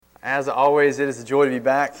As always, it is a joy to be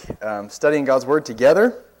back studying God's Word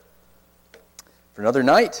together for another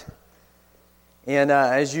night. And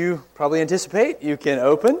as you probably anticipate, you can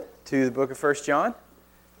open to the book of 1 John.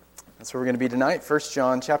 That's where we're going to be tonight, 1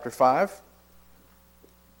 John chapter 5.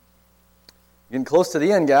 Getting close to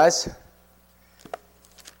the end, guys.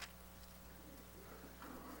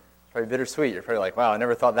 Probably bittersweet. You're probably like, wow, I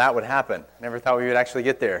never thought that would happen. I never thought we would actually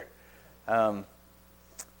get there.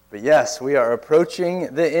 But yes, we are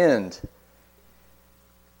approaching the end.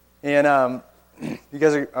 And you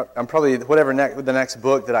guys I'm probably, the next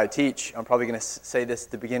book that I teach, I'm probably going to say this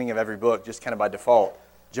at the beginning of every book, just kind of by default.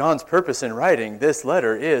 John's purpose in writing this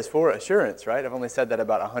letter is for assurance, right? I've only said that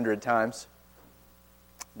about 100 times.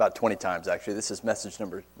 About 20 times, actually. This is message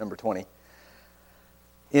number 20.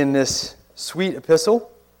 In this sweet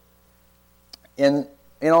epistle, in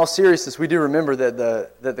all seriousness, we do remember that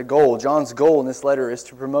the goal, John's goal in this letter, is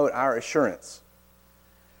to promote our assurance.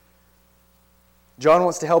 John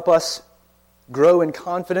wants to help us grow in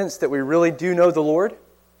confidence that we really do know the Lord.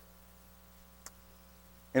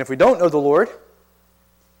 And if we don't know the Lord,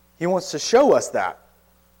 he wants to show us that.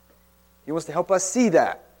 He wants to help us see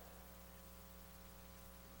that.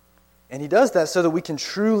 And he does that so that we can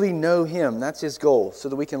truly know Him. That's his goal, so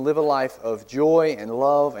that we can live a life of joy and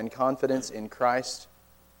love and confidence in Christ.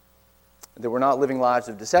 That we're not living lives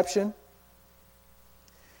of deception.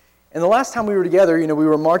 And the last time we were together, we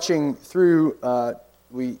were marching through,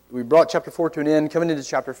 we brought chapter 4 to an end, coming into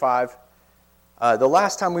chapter 5. The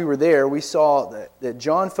last time we were there, we saw that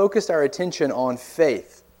John focused our attention on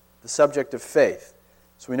faith, the subject of faith.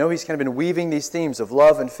 So we know he's kind of been weaving these themes of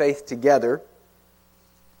love and faith together.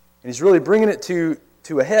 And he's really bringing it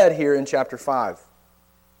to a head here in chapter 5.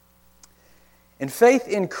 And faith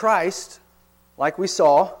in Christ, like we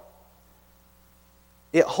saw,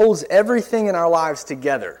 it holds everything in our lives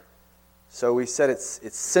together. So we said it's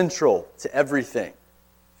central to everything.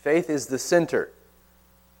 Faith is the center.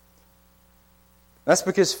 That's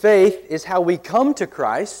because faith is how we come to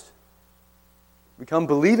Christ. We come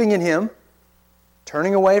believing in Him,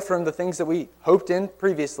 turning away from the things that we hoped in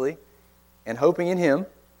previously, and hoping in Him.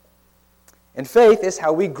 And faith is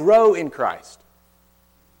how we grow in Christ.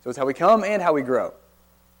 So it's how we come and how we grow.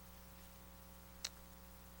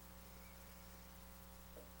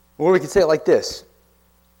 Or we could say it like this.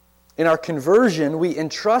 In our conversion, we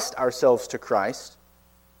entrust ourselves to Christ.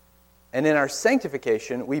 And in our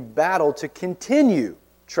sanctification, we battle to continue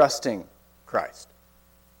trusting Christ.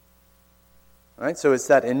 All right? So it's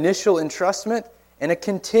that initial entrustment and a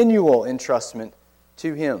continual entrustment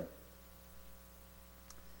to Him.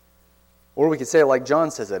 Or we could say it like John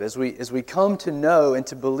says it, as we come to know and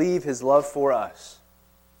to believe His love for us,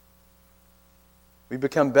 we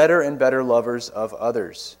become better and better lovers of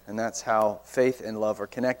others. And that's how faith and love are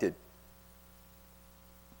connected.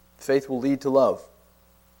 Faith will lead to love.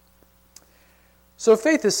 So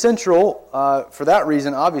faith is central for that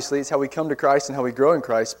reason. Obviously, it's how we come to Christ and how we grow in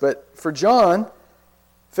Christ. But for John,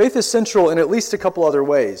 faith is central in at least a couple other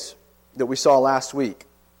ways that we saw last week.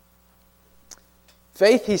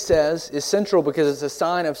 Faith, he says, is central because it's a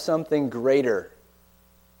sign of something greater.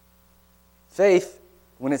 Faith,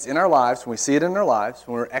 when it's in our lives, when we see it in our lives,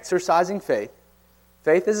 when we're exercising faith,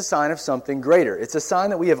 faith is a sign of something greater. It's a sign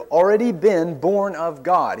that we have already been born of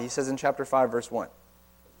God, he says in chapter 5, verse 1.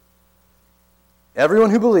 Everyone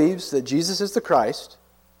who believes that Jesus is the Christ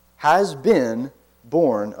has been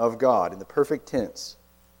born of God, in the perfect tense.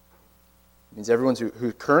 It means everyone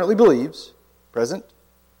who currently believes, present,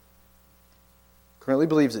 currently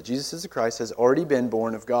believes that Jesus is the Christ has already been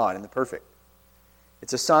born of God, in the perfect.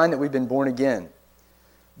 It's a sign that we've been born again.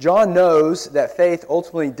 John knows that faith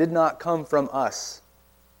ultimately did not come from us.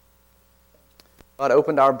 God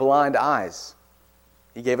opened our blind eyes.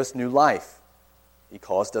 He gave us new life. He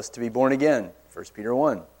caused us to be born again, 1 Peter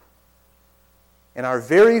 1. And our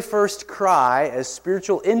very first cry as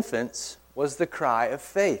spiritual infants was the cry of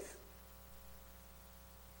faith.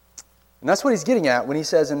 And that's what he's getting at when he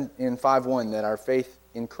says in 5:1 that our faith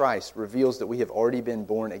in Christ reveals that we have already been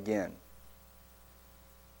born again.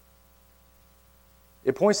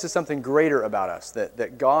 It points to something greater about us,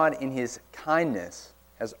 that God in His kindness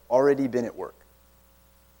has already been at work.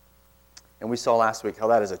 And we saw last week how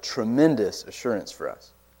that is a tremendous assurance for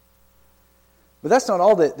us. But that's not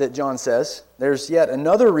all that John says. There's yet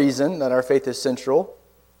another reason that our faith is central.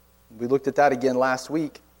 We looked at that again last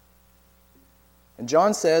week. And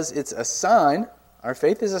John says it's a sign, our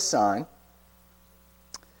faith is a sign,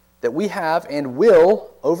 that we have and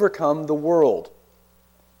will overcome the world.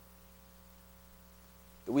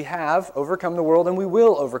 That we have overcome the world and we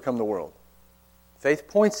will overcome the world. Faith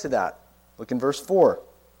points to that. Look in verse 4.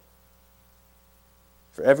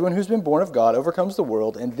 For everyone who's been born of God overcomes the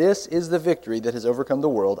world, and this is the victory that has overcome the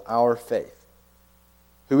world, our faith.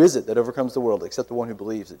 Who is it that overcomes the world except the one who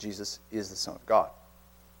believes that Jesus is the Son of God?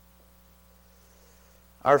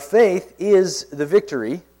 Our faith is the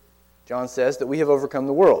victory, John says, that we have overcome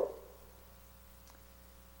the world.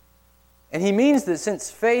 And he means that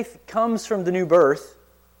since faith comes from the new birth,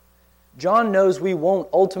 John knows we won't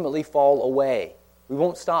ultimately fall away. We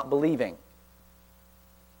won't stop believing.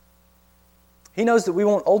 He knows that we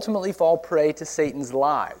won't ultimately fall prey to Satan's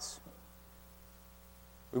lies.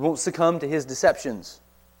 We won't succumb to his deceptions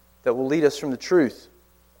that will lead us from the truth,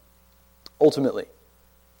 ultimately.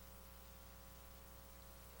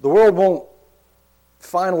 The world won't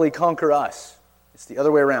finally conquer us. It's the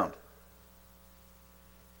other way around.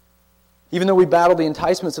 Even though we battle the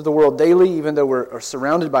enticements of the world daily, even though we're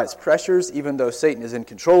surrounded by its pressures, even though Satan is in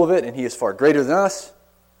control of it and he is far greater than us,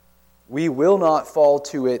 we will not fall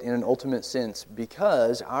to it in an ultimate sense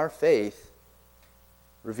because our faith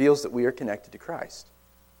reveals that we are connected to Christ.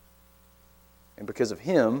 And because of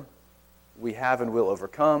Him, we have and will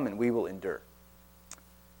overcome and we will endure.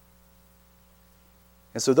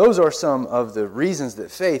 And so those are some of the reasons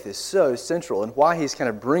that faith is so central and why he's kind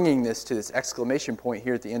of bringing this to this exclamation point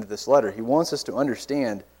here at the end of this letter. He wants us to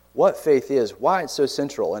understand what faith is, why it's so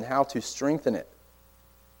central, and how to strengthen it.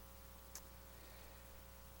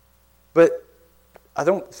 But I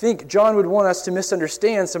don't think John would want us to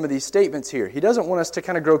misunderstand some of these statements here. He doesn't want us to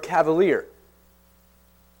kind of grow cavalier.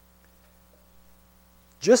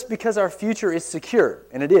 Just because our future is secure,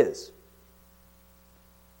 and it is.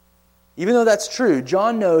 Even though that's true,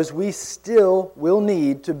 John knows we still will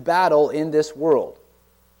need to battle in this world.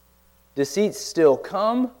 Deceits still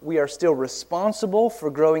come. We are still responsible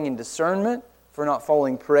for growing in discernment, for not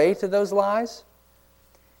falling prey to those lies.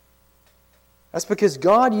 That's because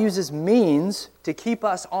God uses means to keep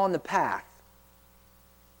us on the path.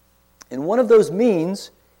 And one of those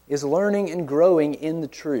means is learning and growing in the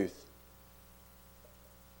truth.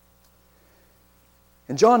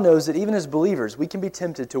 And John knows that even as believers, we can be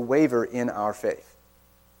tempted to waver in our faith.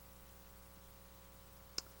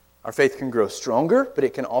 Our faith can grow stronger, but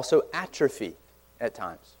it can also atrophy at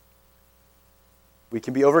times. We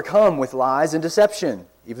can be overcome with lies and deception,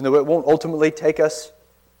 even though it won't ultimately take us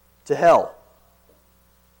to hell.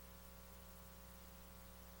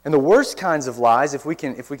 And the worst kinds of lies, if we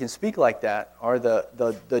can speak like that, are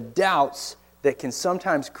the doubts that can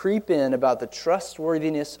sometimes creep in about the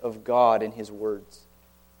trustworthiness of God and His words.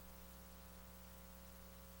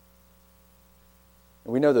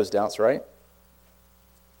 And we know those doubts, right?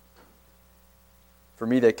 For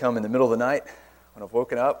me, they come in the middle of the night when I've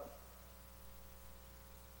woken up.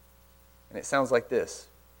 And it sounds like this.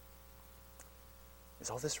 Is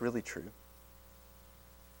all this really true?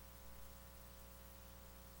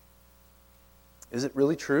 Is it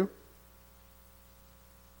really true?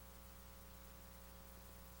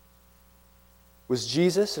 Was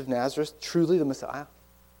Jesus of Nazareth truly the Messiah?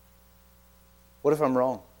 What if I'm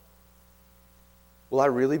wrong? Will I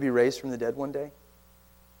really be raised from the dead one day?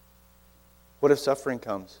 What if suffering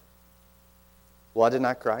comes? Will I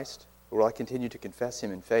deny Christ, or will I continue to confess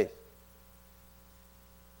Him in faith?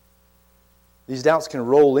 These doubts can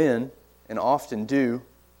roll in, and often do,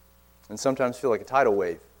 and sometimes feel like a tidal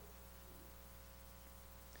wave.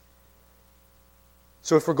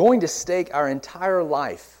 So if we're going to stake our entire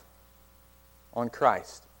life on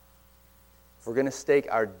Christ, if we're going to stake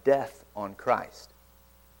our death on Christ,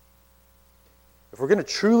 if we're going to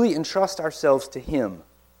truly entrust ourselves to Him,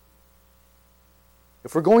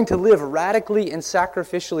 if we're going to live radically and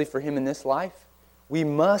sacrificially for Him in this life, we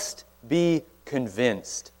must be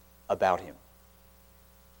convinced about Him.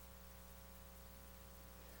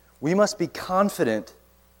 We must be confident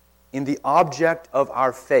in the object of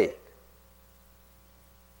our faith.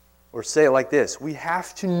 Or say it like this, we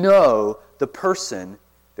have to know the person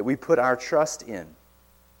that we put our trust in.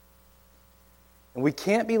 And we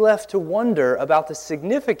can't be left to wonder about the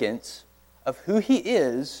significance of who He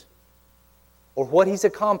is, or what He's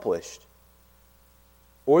accomplished,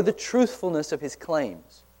 or the truthfulness of His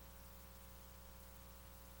claims.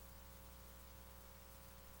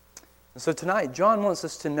 And so tonight, John wants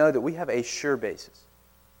us to know that we have a sure basis,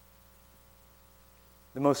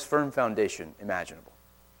 the most firm foundation imaginable.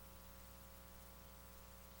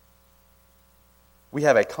 We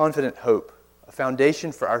have a confident hope, a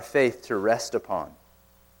foundation for our faith to rest upon.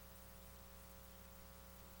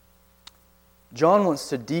 John wants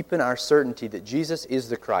to deepen our certainty that Jesus is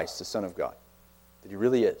the Christ, the Son of God, that He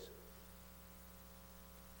really is.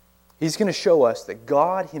 He's going to show us that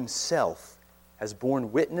God Himself has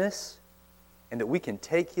borne witness and that we can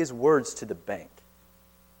take His words to the bank.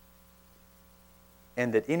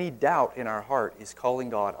 and that any doubt in our heart is calling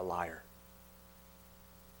God a liar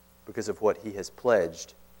because of what He has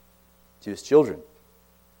pledged to His children.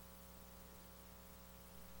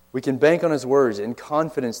 We can bank on His words in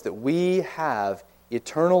confidence that we have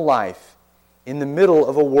eternal life in the middle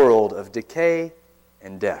of a world of decay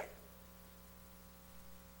and death.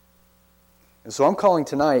 And so I'm calling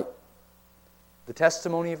tonight the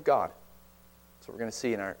testimony of God. That's what we're going to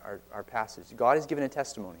see in our passage. God has given a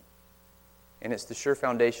testimony, and it's the sure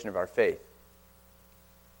foundation of our faith.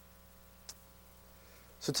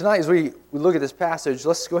 So tonight, as we look at this passage,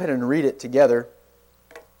 let's go ahead and read it together.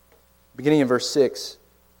 Beginning in verse 6.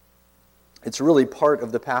 It's really part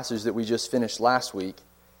of the passage that we just finished last week.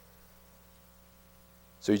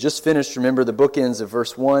 So we just finished, remember, the bookends of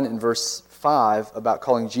verse 1 and verse 5 about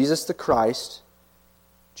calling Jesus the Christ,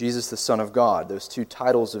 Jesus the Son of God, those two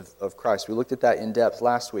titles of Christ. We looked at that in depth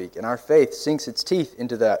last week, and our faith sinks its teeth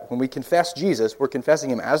into that. When we confess Jesus, we're confessing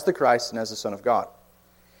Him as the Christ and as the Son of God.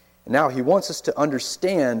 And now He wants us to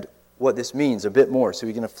understand what this means a bit more, so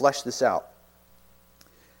we're going to flesh this out.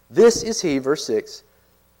 This is He, verse 6,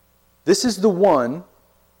 this is the one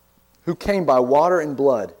who came by water and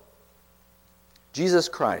blood, Jesus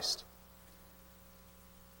Christ.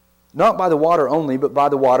 Not by the water only, but by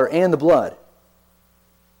the water and the blood.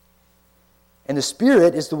 And the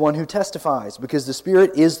Spirit is the one who testifies, because the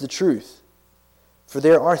Spirit is the truth. For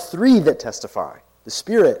there are three that testify, the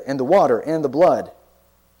Spirit and the water and the blood.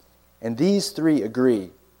 And these three agree.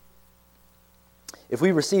 If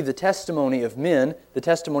we receive the testimony of men, the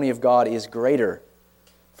testimony of God is greater.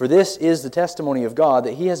 For this is the testimony of God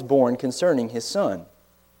that He has borne concerning His Son.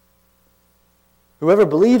 Whoever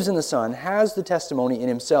believes in the Son has the testimony in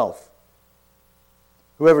himself.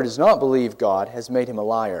 Whoever does not believe God has made him a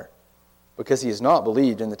liar, because he has not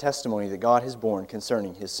believed in the testimony that God has borne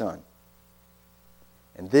concerning His Son.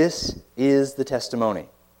 And this is the testimony,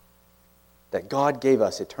 that God gave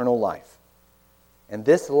us eternal life, and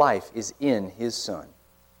this life is in His Son.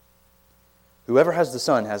 Whoever has the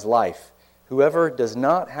Son has life. Whoever does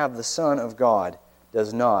not have the Son of God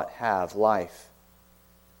does not have life.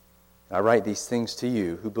 I write these things to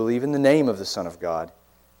you who believe in the name of the Son of God,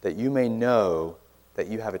 that you may know that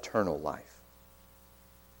you have eternal life.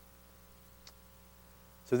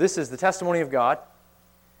 So this is the testimony of God.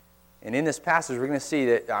 And in this passage, we're going to see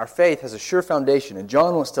that our faith has a sure foundation. And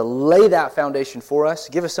John wants to lay that foundation for us,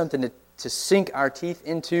 give us something to sink our teeth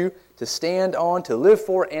into, to stand on, to live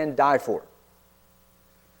for, and die for.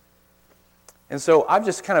 And so I've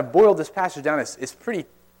just kind of boiled this passage down. It's a pretty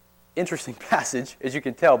interesting passage, as you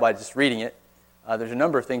can tell by just reading it. There's a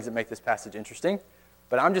number of things that make this passage interesting.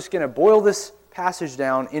 But I'm just going to boil this passage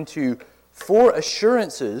down into 4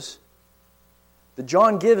 assurances that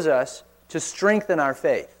John gives us to strengthen our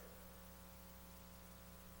faith.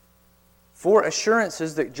 4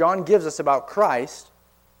 assurances that John gives us about Christ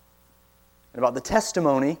and about the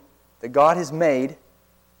testimony that God has made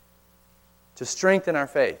to strengthen our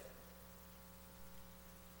faith.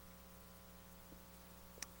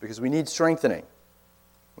 Because we need strengthening.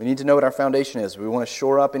 We need to know what our foundation is. We want to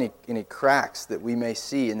shore up any cracks that we may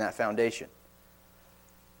see in that foundation.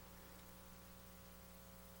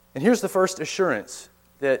 And here's the first assurance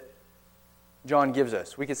that John gives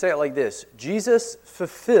us. We could say it like this: Jesus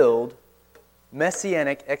fulfilled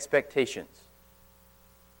messianic expectations.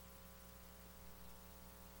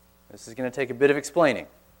 This is going to take a bit of explaining,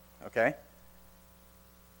 okay?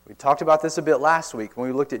 We talked about this a bit last week when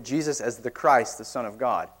we looked at Jesus as the Christ, the Son of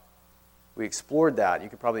God. We explored that. You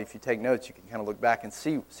could probably, if you take notes, you can kind of look back and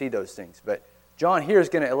see those things. But John here is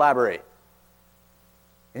going to elaborate.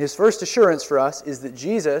 And his first assurance for us is that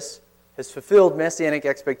Jesus has fulfilled messianic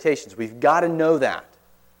expectations. We've got to know that.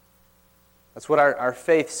 That's what our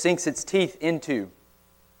faith sinks its teeth into.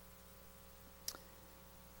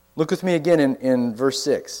 Look with me again in verse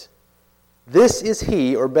 6. This is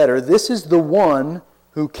He, or better, this is the one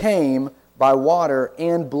who came by water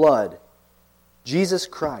and blood, Jesus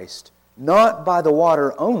Christ, not by the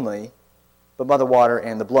water only, but by the water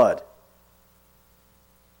and the blood.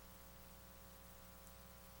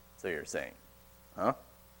 So you're saying, huh?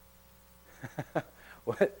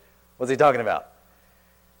 What's he talking about?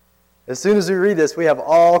 As soon as we read this, we have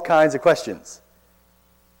all kinds of questions.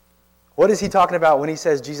 What is he talking about when he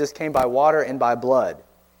says Jesus came by water and by blood?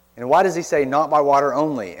 And why does he say not by water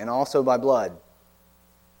only and also by blood?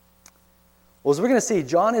 Well, as we're going to see,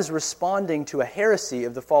 John is responding to a heresy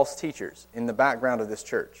of the false teachers in the background of this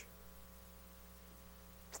church.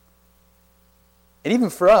 And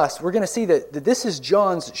even for us, we're going to see that this is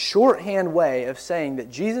John's shorthand way of saying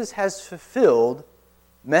that Jesus has fulfilled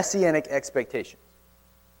messianic expectations.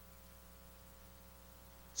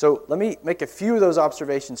 So let me make a few of those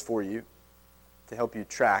observations for you to help you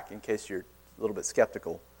track in case you're a little bit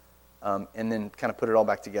skeptical, and then kind of put it all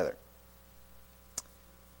back together.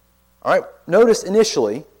 All right, notice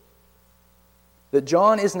initially that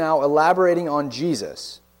John is now elaborating on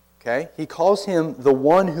Jesus. Okay? He calls him the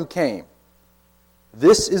one who came.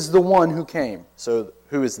 This is the one who came. So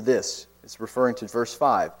who is this? It's referring to verse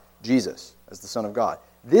 5, Jesus as the Son of God.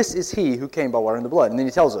 This is he who came by water and the blood. And then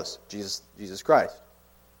he tells us, Jesus Christ.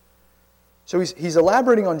 So he's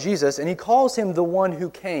elaborating on Jesus, and he calls him the one who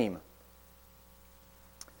came.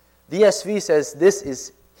 The ESV says, this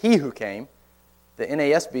is he who came. The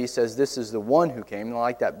NASB says, this is the one who came, and I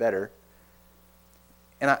like that better.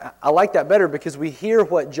 And I like that better because we hear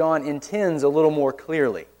what John intends a little more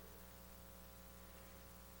clearly.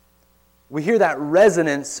 We hear that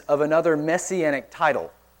resonance of another messianic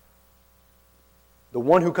title. The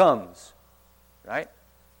one who comes, right?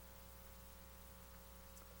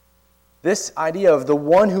 This idea of the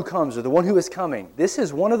one who comes, or the one who is coming, this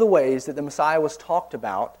is one of the ways that the Messiah was talked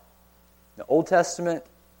about in the Old Testament,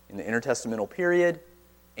 in the intertestamental period,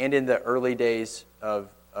 and in the early days of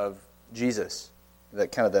Jesus,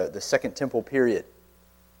 the Second Temple period.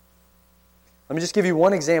 Let me just give you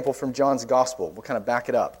one example from John's Gospel. We'll kind of back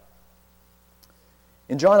it up.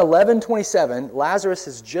 In John 11:27, Lazarus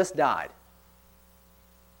has just died.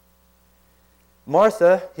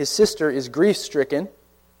 Martha, his sister, is grief-stricken.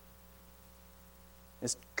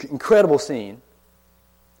 It's an incredible scene.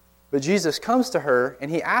 But Jesus comes to her and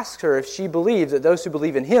he asks her if she believes that those who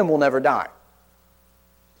believe in him will never die.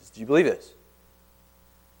 Do you believe this?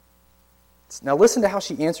 Now listen to how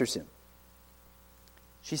she answers him.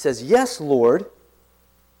 She says, "Yes, Lord,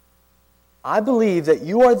 I believe that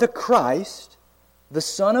you are the Christ, the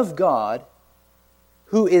Son of God,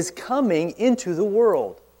 who is coming into the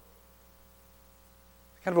world."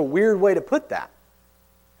 Kind of a weird way to put that.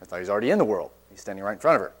 I thought he's already in the world. He's standing right in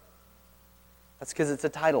front of her. That's because it's a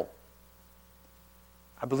title.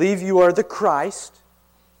 I believe you are the Christ.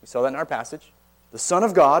 We saw that in our passage. The Son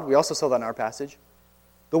of God. We also saw that in our passage.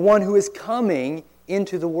 The one who is coming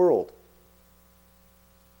into the world.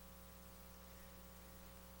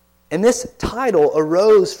 And this title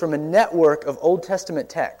arose from a network of Old Testament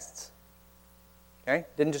texts. Okay?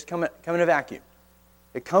 Didn't just come in a vacuum.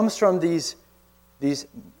 It comes from these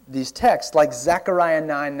texts like Zechariah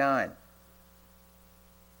 9:9.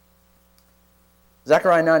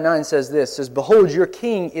 Zechariah 9:9 says this, says, "Behold, your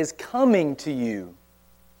king is coming to you.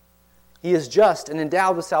 He is just and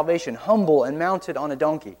endowed with salvation, humble and mounted on a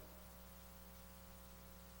donkey."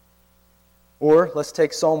 Or let's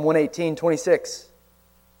take Psalm 118:26. It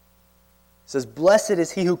says, "Blessed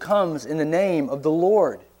is he who comes in the name of the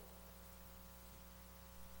Lord."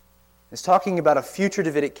 It's talking about a future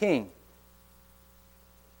Davidic king.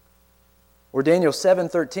 Or Daniel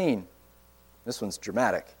 7:13. This one's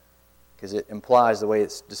dramatic because it implies, the way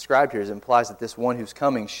it's described here, it implies that this one who's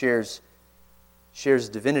coming shares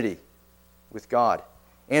divinity with God.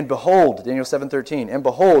 "And behold," Daniel 7:13, "and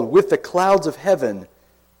behold, with the clouds of heaven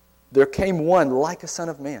there came one like a son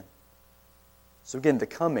of man." So again, the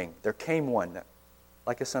coming, there came one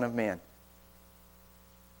like a son of man.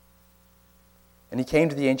 "And he came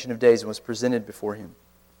to the Ancient of Days and was presented before him."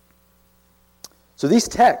 So these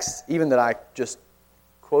texts, even that I just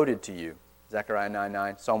quoted to you, Zechariah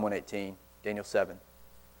 9:9, Psalm 118, Daniel 7,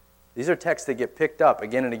 these are texts that get picked up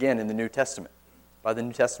again and again in the New Testament by the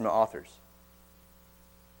New Testament authors.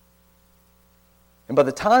 And by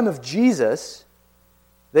the time of Jesus,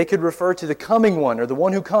 they could refer to the coming one or the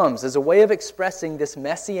one who comes as a way of expressing this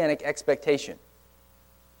messianic expectation.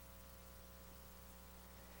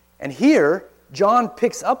 And here, John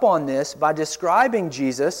picks up on this by describing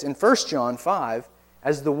Jesus in 1 John 5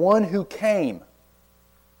 as the one who came.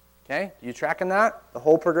 Okay? Are you tracking that? The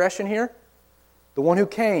whole progression here? The one who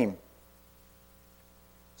came.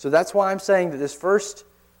 So that's why I'm saying that this first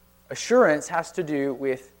assurance has to do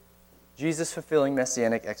with Jesus fulfilling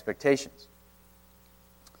messianic expectations.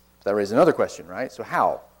 That raises another question, right? So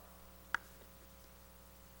how?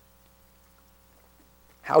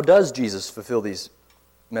 How does Jesus fulfill these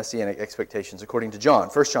messianic expectations according to John?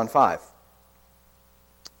 1 John 5.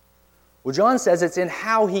 Well, John says it's in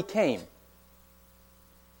how he came.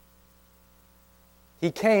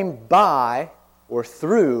 He came by or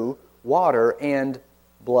through water and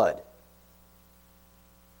blood.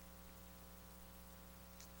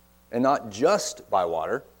 And not just by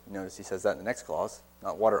water. Notice he says that in the next clause.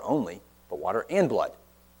 Not water only, but water and blood.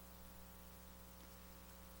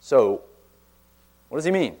 So, what does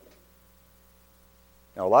he mean?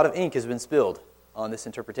 Now, a lot of ink has been spilled on this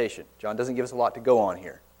interpretation. John doesn't give us a lot to go on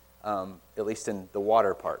here, at least in the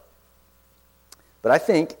water part. But I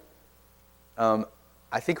think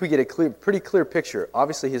we get a pretty clear picture.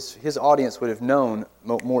 Obviously, his audience would have known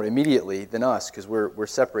more immediately than us because we're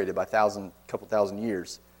separated by couple thousand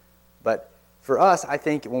years. But for us, I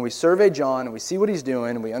think when we survey John and we see what he's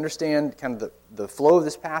doing and we understand kind of the flow of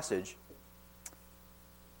this passage,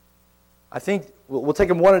 I think we'll take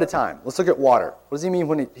them one at a time. Let's look at water. What does he mean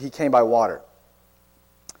when he came by water?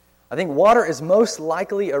 I think water is most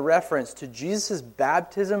likely a reference to Jesus'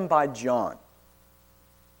 baptism by John.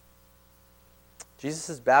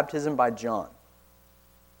 Jesus' baptism by John.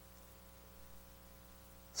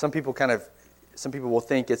 Some people will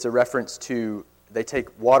think it's a reference to, they take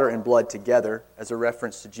water and blood together as a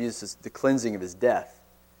reference to the cleansing of his death.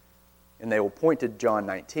 And they will point to John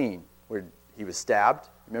 19, where he was stabbed,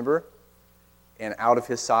 remember? And out of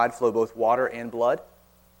his side flow both water and blood.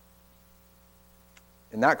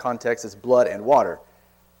 In that context, it's blood and water.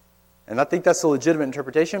 And I think that's a legitimate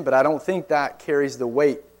interpretation, but I don't think that carries the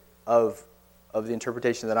weight of the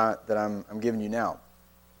interpretation that I'm giving you now.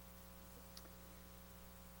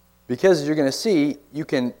 Because as you're going to see, you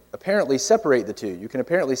can apparently separate the two. You can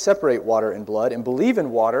apparently separate water and blood and believe in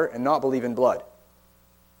water and not believe in blood.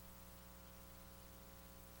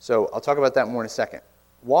 So I'll talk about that more in a second.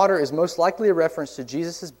 Water is most likely a reference to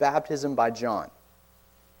Jesus' baptism by John.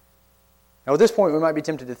 Now at this point we might be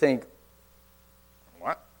tempted to think,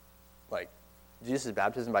 what? Like, Jesus'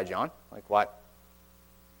 baptism by John? Like what?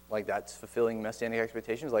 Like that's fulfilling messianic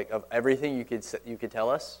expectations? Like of everything you could tell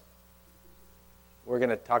us? We're going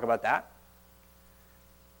to talk about that?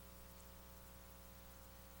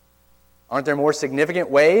 Aren't there more significant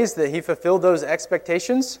ways that he fulfilled those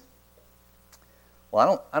expectations?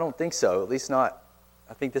 Well, I don't think so. At least not.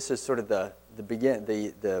 I think this is sort of the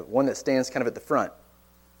one that stands kind of at the front,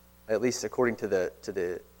 at least according to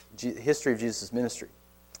the history of Jesus' ministry.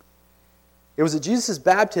 It was at Jesus'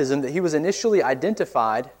 baptism that he was initially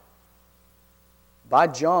identified by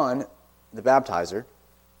John the Baptizer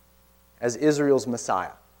as Israel's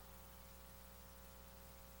Messiah.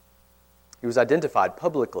 He was identified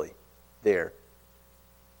publicly there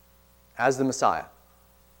as the Messiah.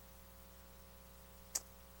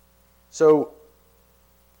 So,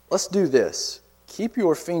 let's do this. Keep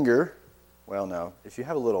your finger, well, no, if you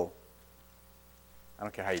have a little, I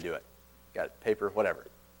don't care how you do it. Got paper, whatever.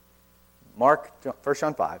 Mark 1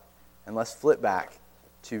 John 5, and let's flip back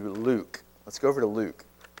to Luke. Let's go over to Luke.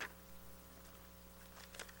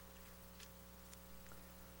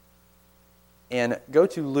 And go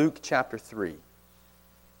to Luke chapter 3.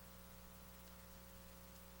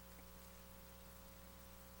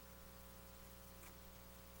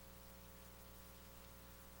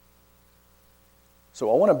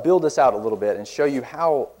 So I want to build this out a little bit and show you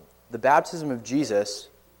how the baptism of Jesus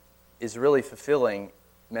is really fulfilling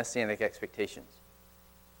messianic expectations.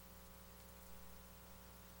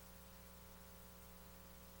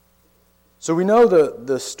 So we know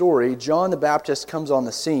the story. John the Baptist comes on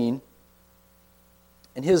the scene,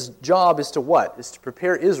 and his job is to what? Is to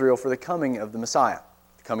prepare Israel for the coming of the Messiah,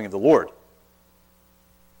 the coming of the Lord.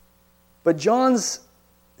 But John's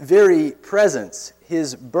very presence,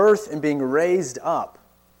 his birth and being raised up,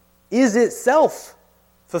 is itself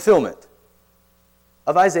fulfillment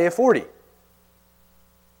of Isaiah 40.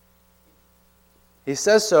 He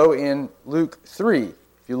says so in Luke 3. If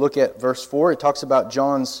you look at verse 4, it talks about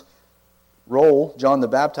John's role, John the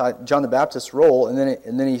Baptist's role, and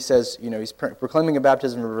then he says, he's proclaiming a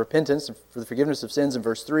baptism of repentance for the forgiveness of sins in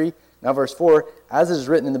verse 3. Now verse 4, as it is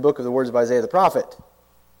written in the book of the words of Isaiah the prophet,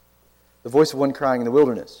 the voice of one crying in the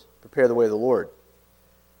wilderness, prepare the way of the Lord.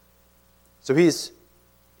 So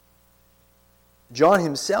John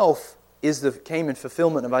himself came in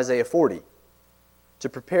fulfillment of Isaiah 40 to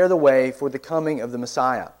prepare the way for the coming of the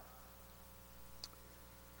Messiah.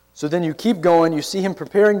 So then you keep going, you see him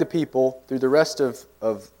preparing the people through the rest of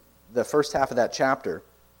the first half of that chapter.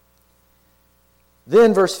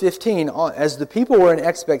 Then verse 15, as the people were in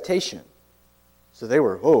expectation, so they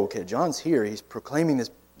were, okay, John's here, he's proclaiming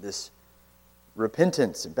this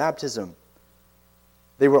repentance and baptism.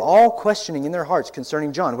 They were all questioning in their hearts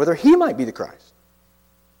concerning John, whether he might be the Christ.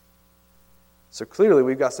 So clearly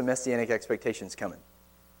we've got some messianic expectations coming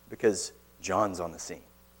because John's on the scene.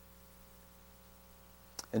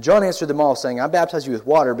 And John answered them all, saying, I baptize you with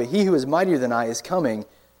water, but he who is mightier than I is coming,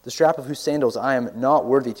 the strap of whose sandals I am not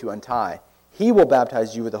worthy to untie. He will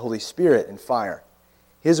baptize you with the Holy Spirit and fire.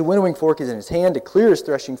 His winnowing fork is in his hand to clear his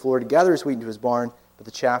threshing floor, to gather his wheat into his barn, but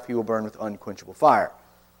the chaff he will burn with unquenchable fire.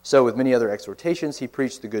 So with many other exhortations, he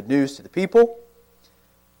preached the good news to the people.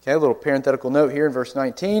 Okay, a little parenthetical note here in verse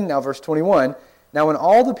 19. Now verse 21. Now when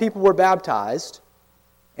all the people were baptized,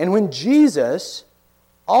 and when Jesus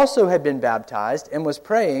also had been baptized and was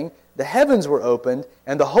praying, the heavens were opened,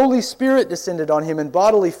 and the Holy Spirit descended on him in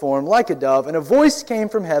bodily form like a dove, and a voice came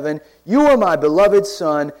from heaven, "You are my beloved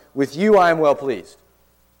Son, with you I am well pleased."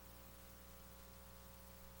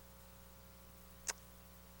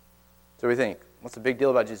 So we think, what's the big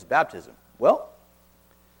deal about Jesus' baptism? Well,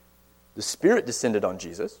 the Spirit descended on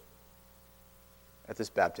Jesus at this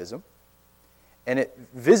baptism, and it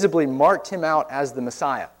visibly marked him out as the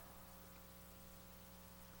Messiah.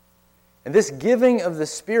 And this giving of the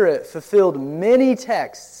Spirit fulfilled many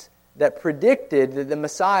texts that predicted that the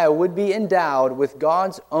Messiah would be endowed with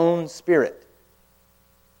God's own Spirit.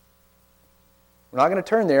 We're not going to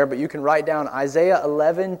turn there, but you can write down Isaiah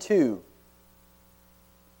 11:2,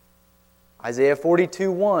 Isaiah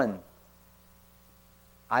 42:1,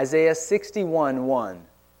 Isaiah 61:1.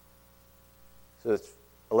 So it's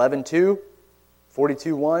 11:2,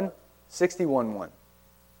 42:1, 61:1.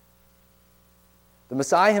 The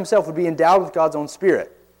Messiah himself would be endowed with God's own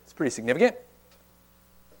Spirit. It's pretty significant.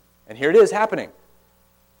 And here it is happening.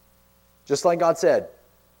 Just like God said.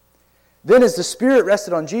 Then as the Spirit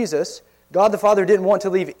rested on Jesus, God the Father didn't want to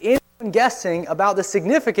leave anyone guessing about the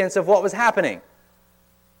significance of what was happening.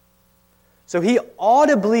 So he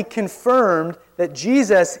audibly confirmed that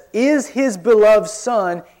Jesus is his beloved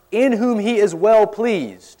Son, in whom he is well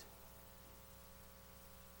pleased.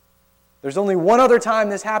 There's only one other time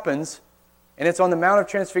this happens, and it's on the Mount of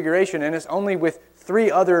Transfiguration, and it's only with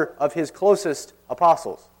 3 other of his closest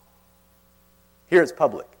apostles. Here it's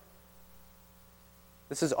public.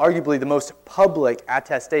 This is arguably the most public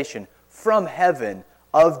attestation from heaven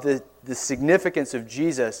of the significance of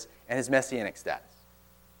Jesus and his messianic status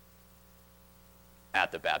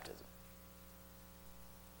at the baptism.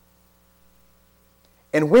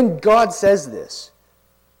 And when God says this,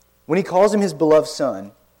 when he calls him his beloved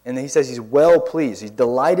Son, and he says he's well pleased, he's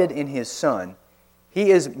delighted in his Son, he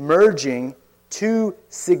is merging 2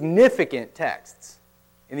 significant texts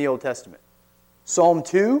in the Old Testament. Psalm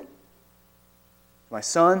 2, "My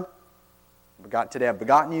Son, today I've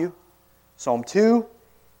begotten you." Psalm 2,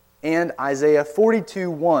 and Isaiah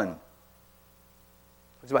 42:1.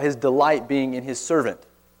 It's about his delight being in his servant.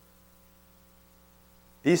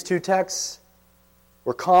 These 2 texts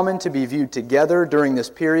were common to be viewed together during this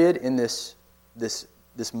period in this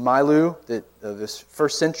milieu, this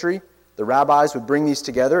first century. The rabbis would bring these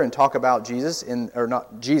together and talk about Jesus, or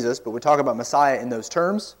not Jesus, but would talk about Messiah in those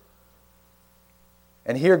terms.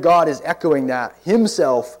 And here God is echoing that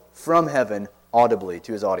himself from heaven audibly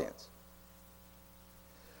to his audience.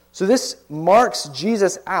 So this marks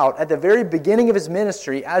Jesus out at the very beginning of his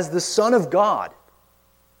ministry as the Son of God.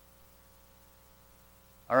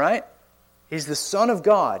 All right? He's the Son of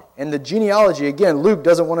God. And the genealogy, again, Luke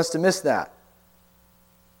doesn't want us to miss that.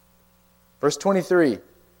 Verse 23,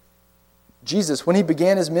 Jesus, when he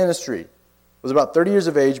began his ministry, was about 30 years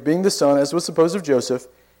of age, being the son, as was supposed, of Joseph,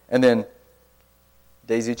 and then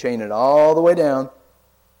daisy chain it all the way down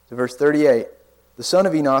to verse 38, the son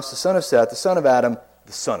of Enos, the son of Seth, the son of Adam,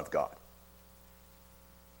 the Son of God.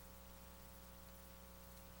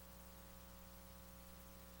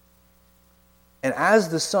 And as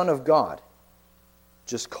the Son of God,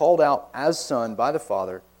 just called out as Son by the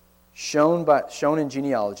Father, shown in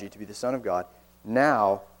genealogy to be the Son of God,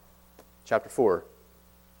 now, chapter 4,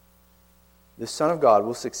 the Son of God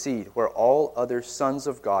will succeed where all other sons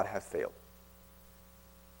of God have failed.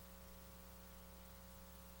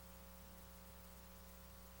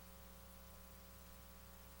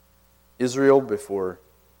 Israel before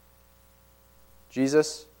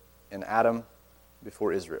Jesus, and Adam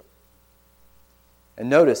before Israel. And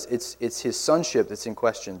notice, it's his sonship that's in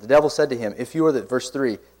question. The devil said to him, verse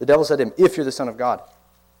 3, the devil said to him, "If you're the Son of God."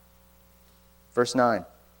 Verse 9,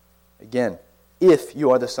 again, "If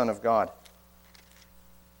you are the Son of God."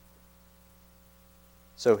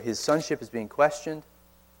 So his sonship is being questioned,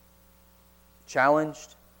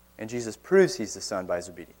 challenged, and Jesus proves he's the Son by his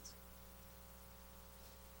obedience.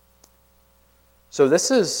 So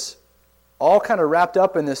this is all kind of wrapped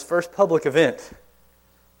up in this first public event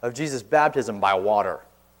of Jesus' baptism by water.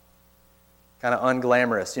 Kind of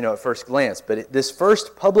unglamorous, at first glance. But this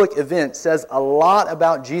first public event says a lot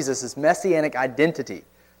about Jesus' messianic identity.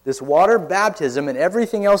 This water baptism and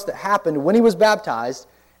everything else that happened when he was baptized,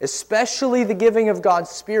 especially the giving of God's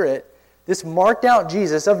Spirit, this marked out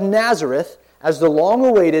Jesus of Nazareth as the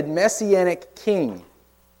long-awaited messianic king.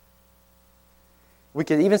 We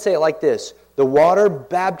could even say it like this: the water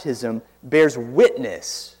baptism bears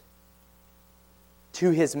witness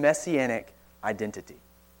to his messianic identity.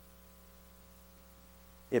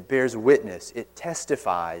 It bears witness. It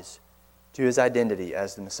testifies to his identity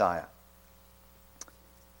as the Messiah.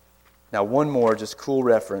 Now, one more just cool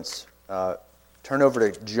reference. Turn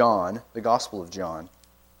over to John, the Gospel of John,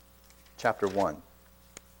 chapter 1.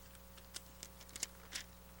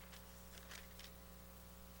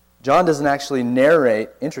 John doesn't actually narrate,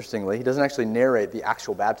 interestingly, he doesn't actually narrate the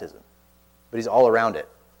actual baptism, but he's all around it.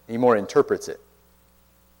 He more interprets it.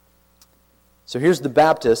 So here's the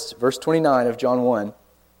Baptist, verse 29 of John 1.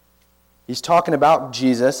 He's talking about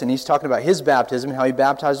Jesus, and he's talking about his baptism, how he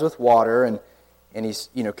baptized with water, and he's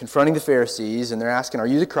confronting the Pharisees, and they're asking, "Are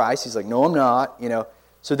you the Christ?" He's like, "No, I'm not."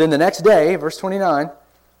 So then the next day, verse 29,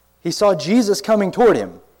 he saw Jesus coming toward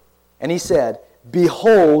him, and he said,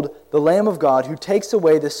 "Behold, the Lamb of God who takes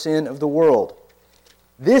away the sin of the world.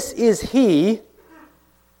 This is he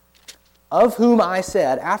of whom I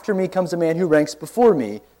said, after me comes a man who ranks before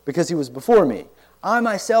me, because he was before me. I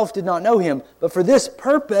myself did not know him, but for this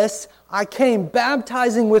purpose I came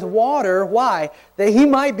baptizing with water." Why? That he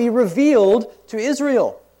might be revealed to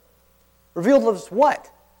Israel. Revealed as what?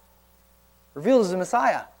 Revealed as the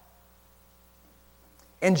Messiah.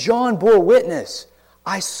 And John bore witness.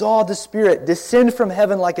 "I saw the Spirit descend from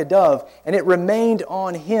heaven like a dove, and it remained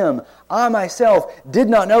on him. I myself did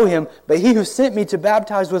not know him, but he who sent me to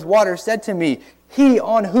baptize with water said to me, 'He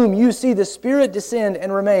on whom you see the Spirit descend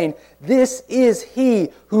and remain, this is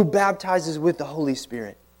he who baptizes with the Holy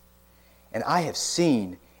Spirit.' And I have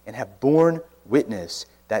seen and have borne witness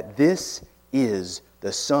that this is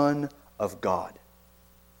the Son of God."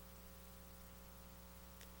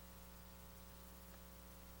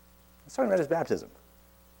 Let's talk about his baptism,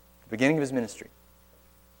 the beginning of his ministry.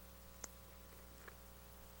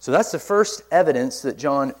 So that's the first evidence that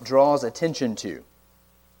John draws attention to.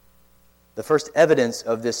 The first evidence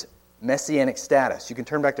of this messianic status. You can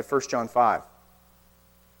turn back to 1 John 5.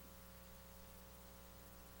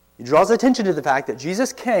 He draws attention to the fact that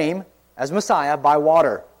Jesus came as Messiah by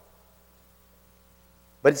water.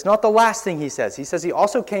 But it's not the last thing he says. He says he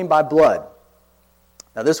also came by blood.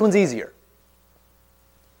 Now this one's easier.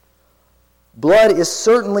 Blood is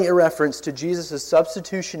certainly a reference to Jesus'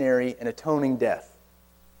 substitutionary and atoning death.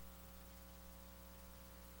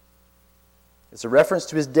 It's a reference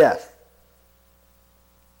to his death.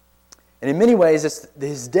 And in many ways,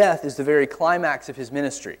 his death is the very climax of his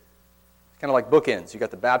ministry. It's kind of like bookends. You've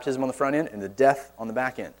got the baptism on the front end and the death on the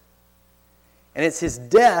back end. And it's his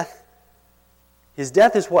death. His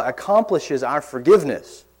death is what accomplishes our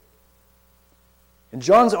forgiveness. And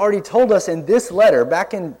John's already told us in this letter,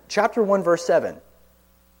 back in chapter 1, verse 7,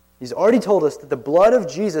 he's already told us that the blood of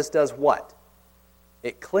Jesus does what?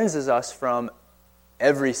 It cleanses us from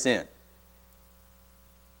every sin.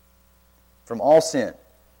 From all sin.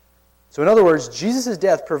 So in other words, Jesus'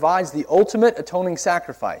 death provides the ultimate atoning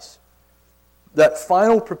sacrifice. That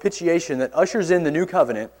final propitiation that ushers in the new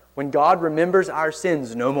covenant when God remembers our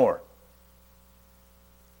sins no more.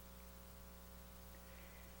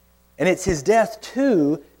 And it's his death,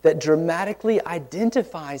 too, that dramatically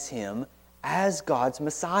identifies him as God's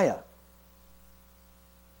Messiah.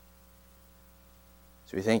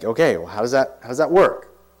 So we think, okay, well, how does that work?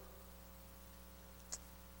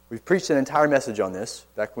 We've preached an entire message on this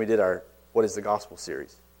back when we did our What is the Gospel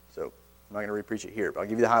series. So I'm not going to repreach it here, but I'll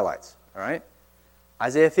give you the highlights. All right?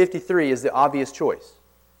 Isaiah 53 is the obvious choice.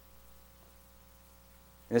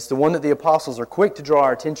 And it's the one that the apostles are quick to draw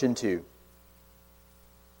our attention to.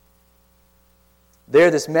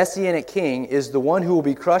 There, this Messianic king is the one who will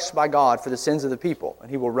be crushed by God for the sins of the people, and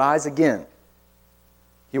he will rise again.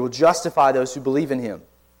 He will justify those who believe in him.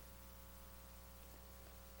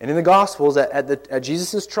 And in the Gospels, at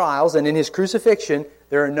Jesus' trials and in his crucifixion,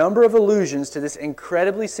 there are a number of allusions to this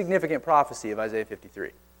incredibly significant prophecy of Isaiah 53.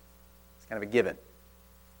 It's kind of a given.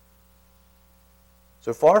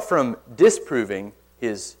 So far from disproving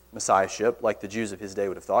his messiahship, like the Jews of his day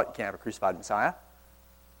would have thought, you can't have a crucified Messiah,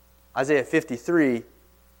 Isaiah 53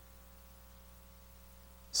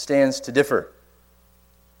 stands to differ.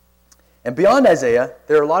 And beyond Isaiah,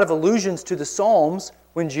 there are a lot of allusions to the Psalms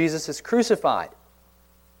when Jesus is crucified.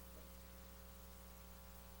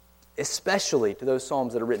 Especially to those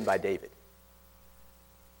Psalms that are written by David.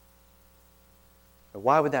 Now,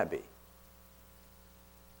 why would that be?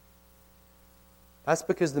 That's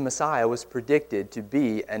because the Messiah was predicted to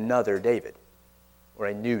be another David, or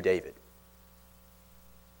a new David.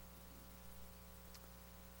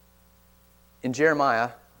 In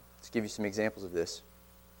Jeremiah, let's give you some examples of this.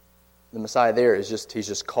 The Messiah there is he's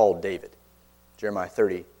just called David. Jeremiah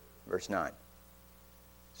 30, verse 9.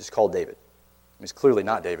 Just called David. I mean, it's clearly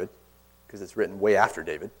not David, because it's written way after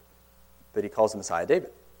David, but he calls the Messiah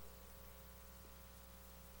David.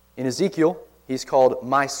 In Ezekiel, he's called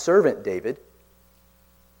my servant David.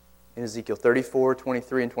 In Ezekiel 34,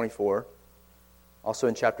 23, and 24. Also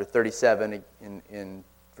in chapter 37, in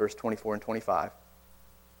verse 24 and 25.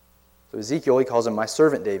 So Ezekiel, he calls him my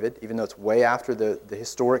servant David, even though it's way after the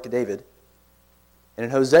historic David. And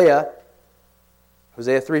in Hosea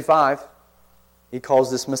 3:5, he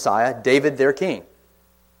calls this Messiah David their king.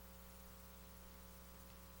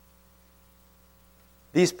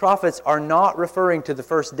 These prophets are not referring to the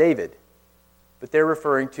first David, but they're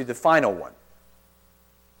referring to the final one.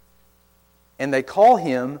 And they call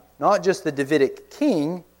him not just the Davidic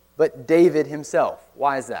king, but David himself.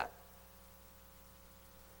 Why is that?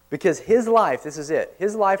 Because his life, this is it,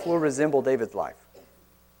 his life will resemble David's life.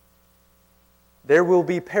 There will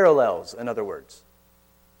be parallels, in other words.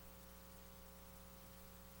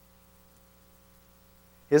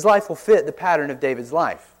 His life will fit the pattern of David's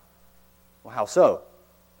life. Well, how so?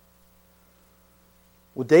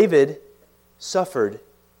 Well, David suffered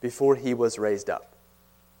before he was raised up.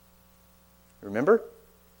 Remember?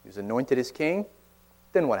 He was anointed as king.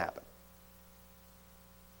 Then what happened?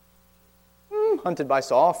 Hunted by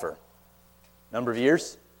Saul for a number of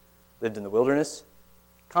years. Lived in the wilderness.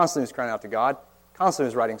 Constantly was crying out to God. Constantly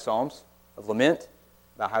was writing psalms of lament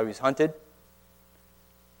about how he was hunted.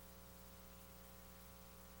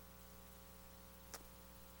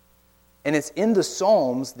 And it's in the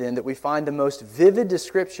Psalms, then, that we find the most vivid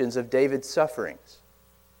descriptions of David's sufferings.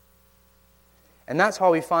 And that's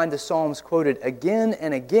how we find the Psalms quoted again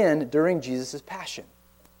and again during Jesus' passion.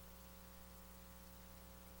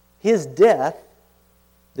 His death,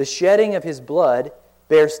 the shedding of his blood,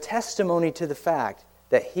 bears testimony to the fact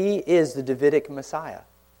that he is the Davidic Messiah,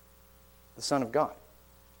 the Son of God.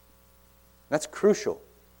 That's crucial,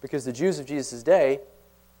 because the Jews of Jesus' day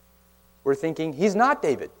were thinking, he's not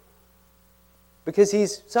David, because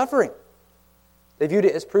he's suffering. They viewed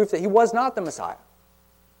it as proof that he was not the Messiah.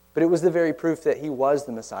 But it was the very proof that he was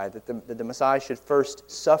the Messiah, that the Messiah should first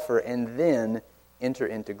suffer and then enter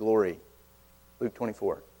into glory. Luke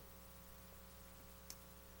 24.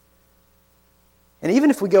 And even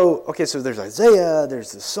if we go, okay, so there's Isaiah,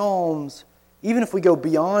 there's the Psalms. Even if we go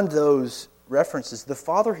beyond those references, the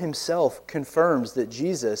Father himself confirms that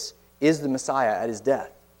Jesus is the Messiah at his death.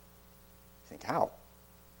 You think, how?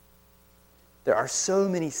 There are so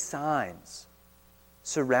many signs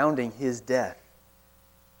surrounding his death.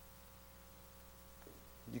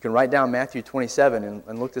 You can write down Matthew 27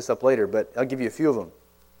 and look this up later, but I'll give you a few of them.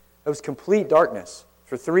 It was complete darkness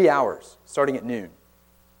for 3 hours, starting at noon.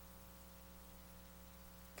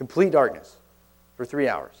 Complete darkness for 3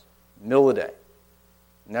 hours, middle of the day.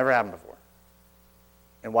 Never happened before.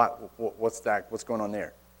 And what's that? What's going on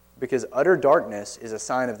there? Because utter darkness is a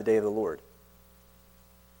sign of the day of the Lord.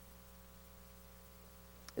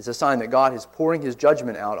 It's a sign that God is pouring his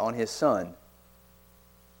judgment out on his Son.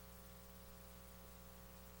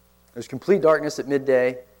 There's complete darkness at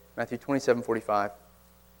midday, Matthew 27:45.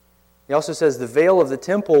 He also says the veil of the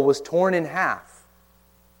temple was torn in half.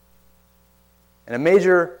 And a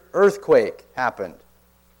major earthquake happened.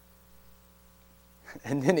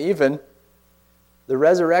 And then even the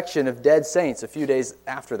resurrection of dead saints a few days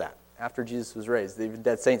after that, after Jesus was raised. Even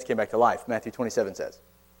dead saints came back to life, Matthew 27 says.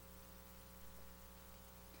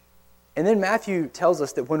 And then Matthew tells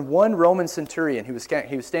us that when one Roman centurion, he was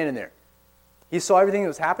standing there, he saw everything that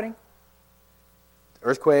was happening, the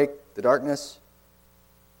earthquake, the darkness.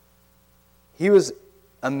 He was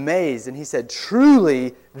amazed, and he said,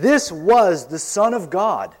 truly, this was the Son of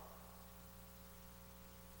God.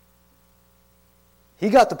 He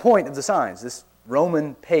got the point of the signs. This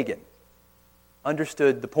Roman pagan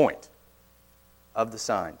understood the point of the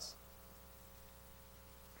signs.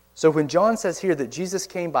 So when John says here that Jesus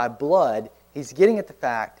came by blood, he's getting at the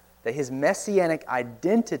fact that his messianic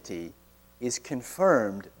identity is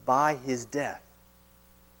confirmed by his death.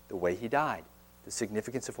 The way he died, the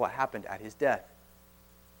significance of what happened at his death.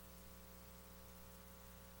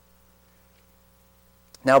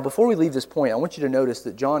 Now, before we leave this point, I want you to notice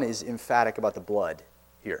that John is emphatic about the blood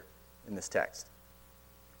here in this text.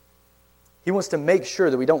 He wants to make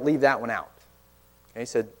sure that we don't leave that one out. Okay, he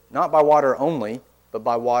said, not by water only, but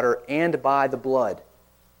by water and by the blood.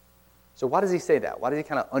 So why does he say that? Why does he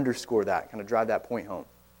kind of underscore that, kind of drive that point home?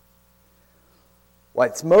 Well,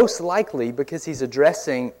 it's most likely because he's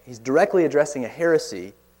directly addressing a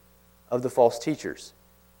heresy of the false teachers.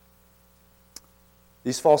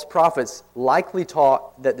 These false prophets likely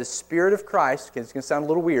taught that the Spirit of Christ, okay, it's going to sound a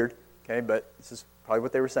little weird, okay, but this is probably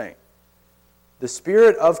what they were saying. The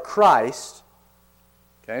Spirit of Christ,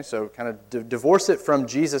 okay, so kind of divorce it from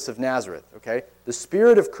Jesus of Nazareth, okay? The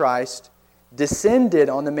Spirit of Christ descended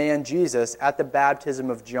on the man Jesus at the baptism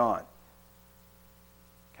of John.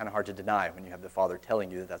 Kind of hard to deny when you have the Father telling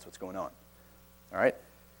you that that's what's going on. All right?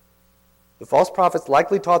 The false prophets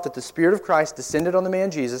likely taught that the Spirit of Christ descended on the man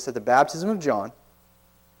Jesus at the baptism of John,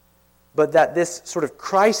 but that this sort of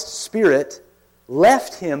Christ Spirit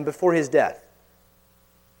left him before his death.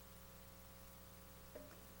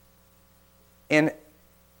 And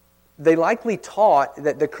they likely taught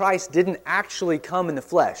that the Christ didn't actually come in the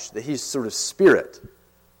flesh, that he's sort of spirit.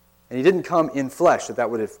 And he didn't come in flesh, that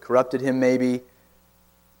would have corrupted him maybe.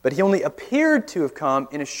 But he only appeared to have come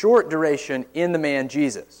in a short duration in the man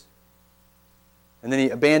Jesus. And then he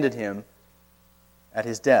abandoned him at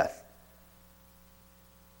his death.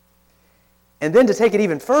 And then to take it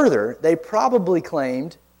even further, they probably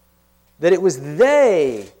claimed that it was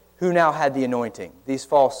they who now had the anointing, these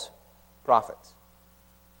false prophets.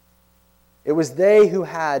 It was they who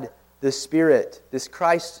had the Spirit, this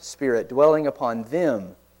Christ Spirit, dwelling upon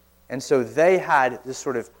them. And so they had this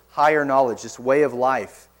sort of higher knowledge, this way of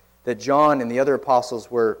life that John and the other apostles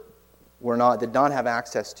did not have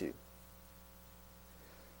access to.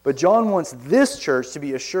 But John wants this church to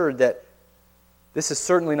be assured that this is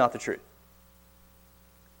certainly not the truth.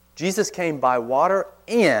 Jesus came by water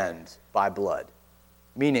and by blood,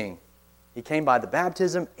 meaning he came by the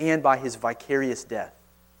baptism and by his vicarious death.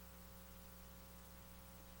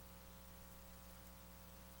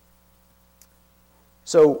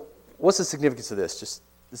 So, what's the significance of this? This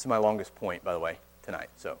is my longest point, by the way, tonight,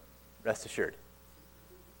 so rest assured.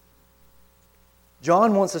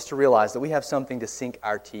 John wants us to realize that we have something to sink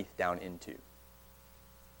our teeth down into.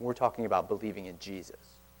 We're talking about believing in Jesus.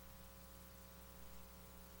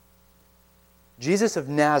 Jesus of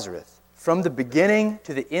Nazareth, from the beginning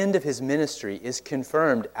to the end of his ministry, is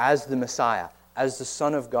confirmed as the Messiah, as the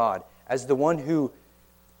Son of God, as the one who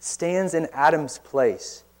stands in Adam's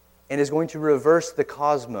place and is going to reverse the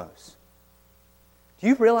cosmos. Do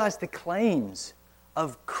you realize the claims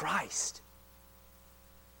of Christ?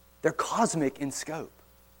 They're cosmic in scope.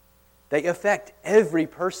 They affect every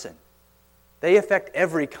person. They affect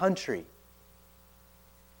every country.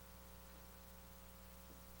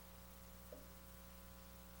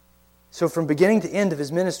 So from beginning to end of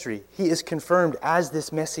his ministry, he is confirmed as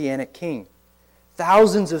this Messianic king.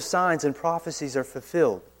 Thousands of signs and prophecies are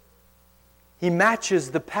fulfilled. He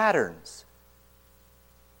matches the patterns.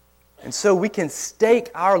 And so we can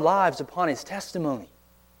stake our lives upon his testimony.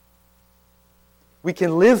 We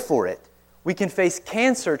can live for it. We can face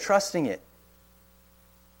cancer trusting it.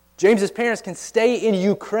 James's parents can stay in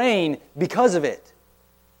Ukraine because of it.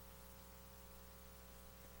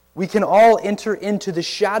 We can all enter into the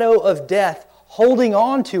shadow of death holding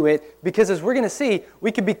on to it because, as we're going to see,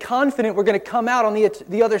 we can be confident we're going to come out on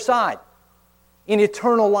the other side in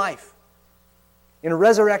eternal life, in a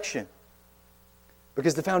resurrection,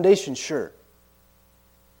 because the foundation's sure.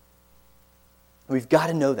 We've got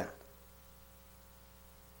to know that.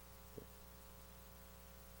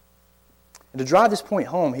 And to drive this point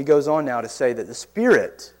home, he goes on now to say that the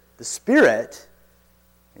Spirit,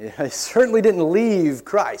 he certainly didn't leave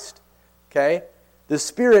Christ. Okay? The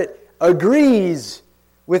Spirit agrees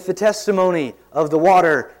with the testimony of the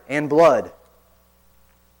water and blood.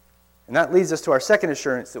 And that leads us to our second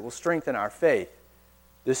assurance that will strengthen our faith.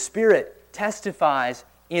 The Spirit testifies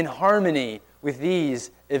in harmony with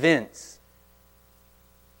these events.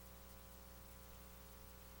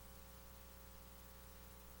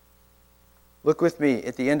 Look with me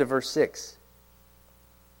at the end of verse 6.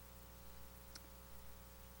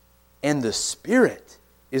 And the Spirit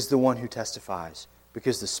is the one who testifies,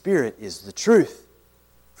 because the Spirit is the truth.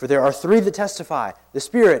 For there are three that testify, the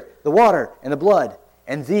Spirit, the water, and the blood,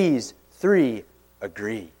 and these three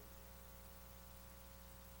agree.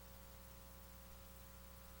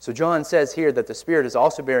 So John says here that the Spirit is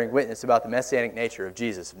also bearing witness about the messianic nature of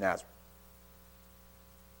Jesus of Nazareth.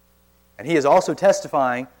 And he is also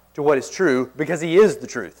testifying to what is true because he is the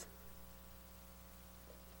truth.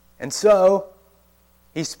 And so,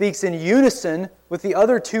 he speaks in unison with the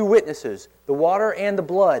other two witnesses, the water and the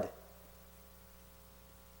blood.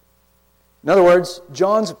 In other words,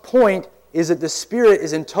 John's point is that the Spirit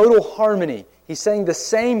is in total harmony. He's saying the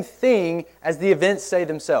same thing as the events say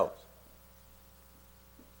themselves.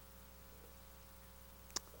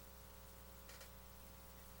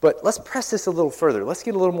 But let's press this a little further. Let's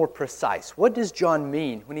get a little more precise. What does John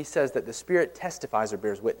mean when he says that the Spirit testifies or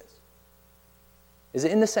bears witness? Is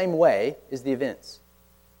it in the same way as the events?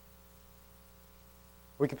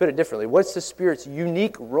 We can put it differently. What's the Spirit's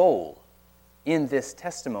unique role in this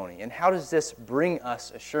testimony? And how does this bring us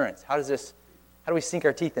assurance? How do we sink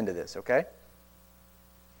our teeth into this, okay?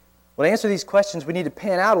 Well, to answer these questions, we need to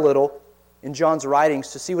pan out a little in John's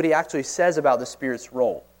writings to see what he actually says about the Spirit's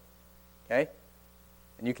role. Okay?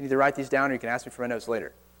 And you can either write these down or you can ask me for my notes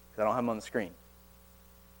later, because I don't have them on the screen.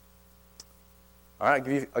 All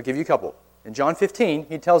right, I'll give you a couple. In John 15,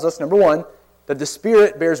 he tells us, number one, that the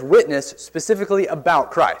Spirit bears witness specifically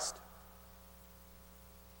about Christ.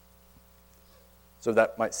 So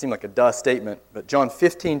that might seem like a duh statement, but John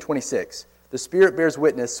 15:26, the Spirit bears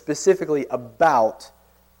witness specifically about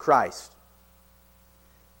Christ.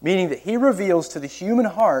 Meaning that he reveals to the human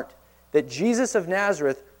heart that Jesus of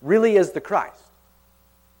Nazareth really is the Christ.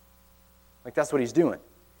 Like that's what he's doing.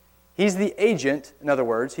 He's the agent, in other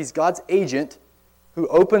words, he's God's agent who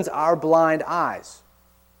opens our blind eyes.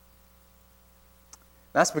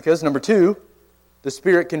 That's because, number two, the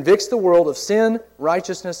Spirit convicts the world of sin,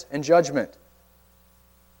 righteousness, and judgment.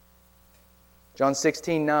 John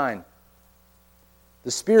 16:9.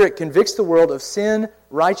 The Spirit convicts the world of sin,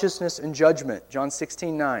 righteousness, and judgment. John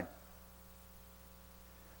 16:9.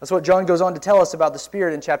 That's what John goes on to tell us about the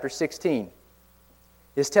Spirit in chapter 16.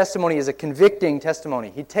 His testimony is a convicting testimony.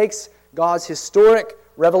 He takes God's historic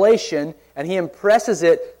revelation and he impresses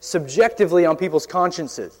it subjectively on people's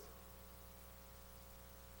consciences.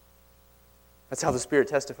 That's how the Spirit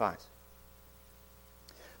testifies.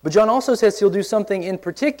 But John also says he'll do something in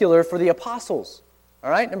particular for the apostles. All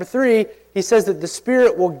right? Number three, he says that the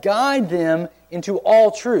Spirit will guide them into all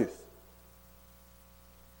truth.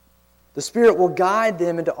 The Spirit will guide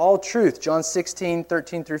them into all truth. John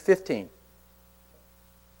 16:13 through 15.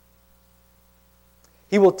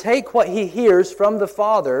 He will take what he hears from the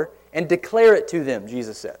Father and declare it to them,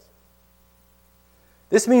 Jesus says.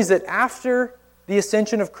 This means that after the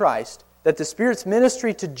ascension of Christ, that the Spirit's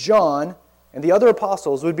ministry to John and the other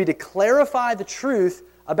apostles would be to clarify the truth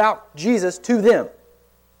about Jesus to them.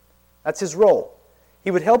 That's his role.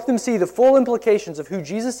 He would help them see the full implications of who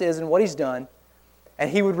Jesus is and what he's done, and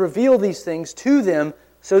he would reveal these things to them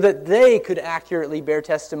so that they could accurately bear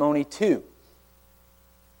testimony too.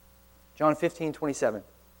 John 15:27.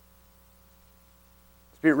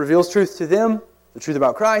 The Spirit reveals truth to them, the truth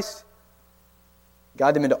about Christ,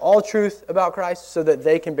 guide them into all truth about Christ so that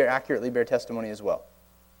they can accurately bear testimony as well.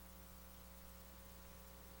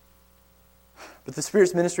 But the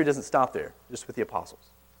Spirit's ministry doesn't stop there, just with the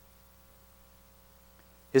apostles.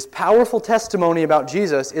 His powerful testimony about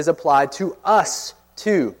Jesus is applied to us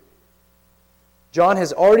too. John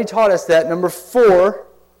has already taught us that, number 4,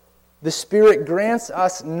 the Spirit grants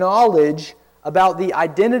us knowledge about the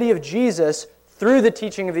identity of Jesus through the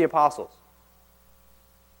teaching of the apostles.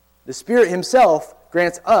 The Spirit himself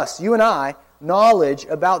grants us, you and I, knowledge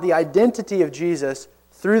about the identity of Jesus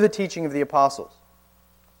through the teaching of the apostles.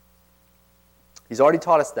 He's already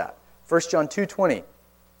taught us that. 1 John 2:20.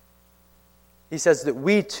 He says that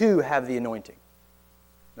we too have the anointing.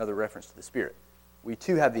 Another reference to the Spirit. We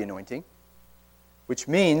too have the anointing, which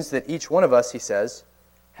means that each one of us, he says,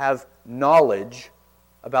 have knowledge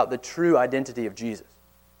about the true identity of Jesus.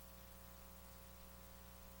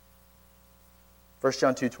 1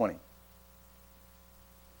 John 2:20.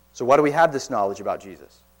 So why do we have this knowledge about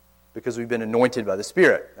Jesus? Because we've been anointed by the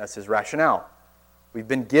Spirit. That's his rationale. We've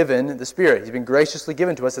been given the Spirit. He's been graciously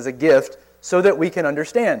given to us as a gift so that we can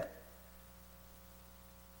understand.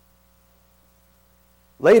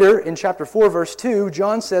 Later, in chapter 4, verse 2,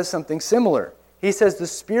 John says something similar. He says the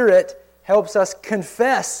Spirit helps us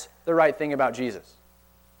confess the right thing about Jesus.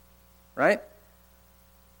 Right?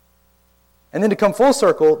 And then to come full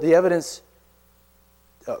circle, the evidence,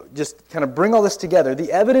 just kind of bring all this together.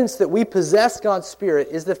 The evidence that we possess God's Spirit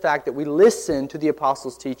is the fact that we listen to the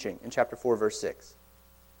apostles' teaching in chapter 4, verse 6.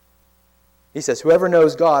 He says, whoever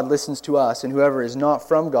knows God listens to us, and whoever is not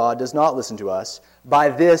from God does not listen to us. By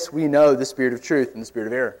this we know the spirit of truth and the spirit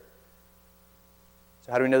of error.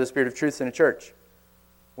 So how do we know the spirit of truth in a church?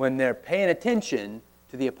 When they're paying attention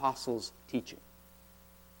to the apostles' teaching.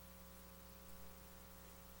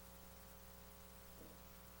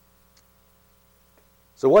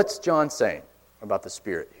 So what's John saying about the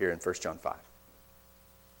Spirit here in 1 John 5?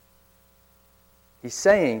 He's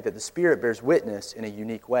saying that the Spirit bears witness in a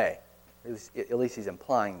unique way. At least he's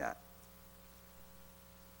implying that.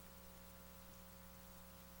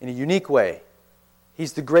 In a unique way.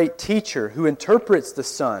 He's the great teacher who interprets the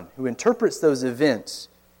Son, who interprets those events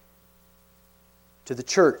to the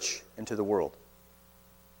church and to the world.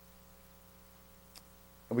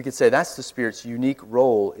 And we could say that's the Spirit's unique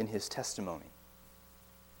role in his testimony.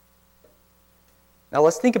 Now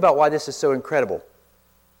let's think about why this is so incredible.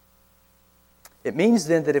 It means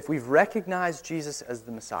then that if we've recognized Jesus as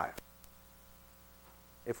the Messiah,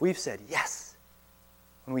 if we've said yes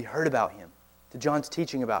when we heard about him, to John's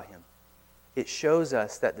teaching about him, it shows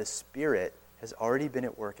us that the Spirit has already been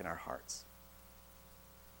at work in our hearts.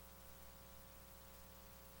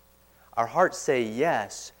 Our hearts say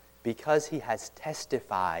yes because he has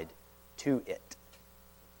testified to it.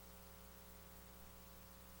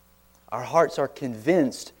 Our hearts are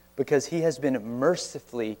convinced because He has been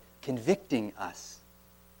mercifully convicting us.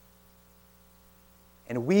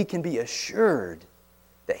 And we can be assured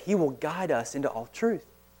that He will guide us into all truth.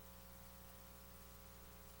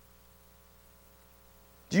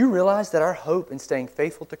 Do you realize that our hope in staying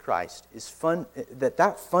faithful to Christ is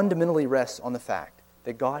that fundamentally rests on the fact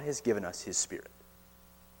that God has given us His Spirit?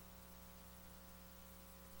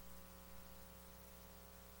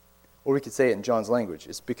 Or we could say it in John's language.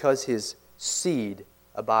 It's because His seed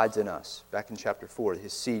abides in us. Back in chapter 4,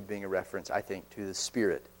 His seed being a reference, I think, to the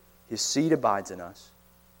Spirit. His seed abides in us.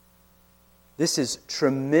 This is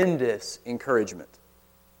tremendous encouragement.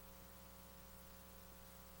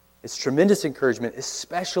 It's tremendous encouragement,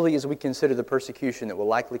 especially as we consider the persecution that will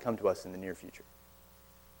likely come to us in the near future.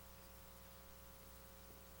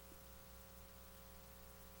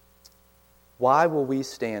 Why will we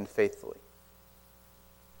stand faithfully?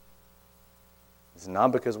 It's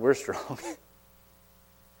not because we're strong.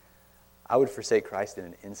 I would forsake Christ in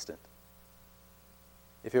an instant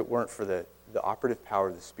if it weren't for the operative power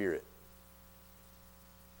of the Spirit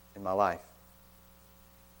in my life.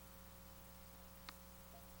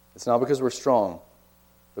 It's not because we're strong,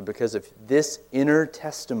 but because of this inner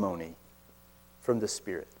testimony from the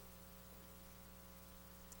Spirit.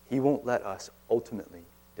 He won't let us ultimately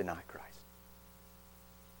deny Christ.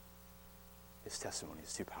 His testimony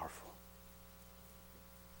is too powerful.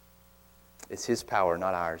 It's His power,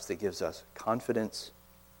 not ours, that gives us confidence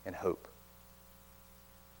and hope.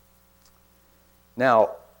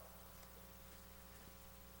 Now,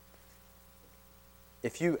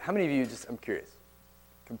 how many of you, I'm curious,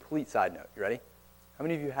 complete side note, you ready? How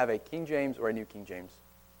many of you have a King James or a New King James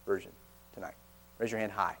version tonight? Raise your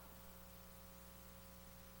hand high.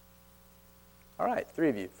 All right, 3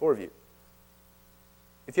 of you, 4 of you.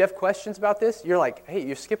 If you have questions about this, you're like, hey,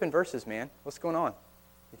 you're skipping verses, man. What's going on?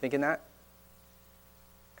 You thinking that?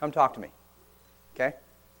 Come talk to me, okay?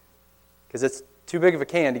 Because it's too big of a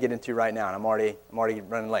can to get into right now, and I'm already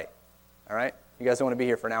running late. All right? You guys don't want to be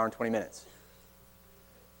here for an hour and 20 minutes.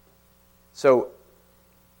 So,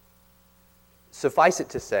 suffice it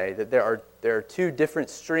to say that there are 2 different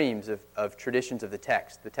streams of traditions of the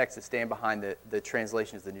texts that stand behind the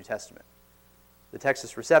translations of the New Testament. The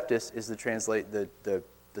Textus Receptus is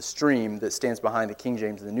the stream that stands behind the King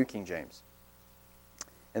James and the New King James.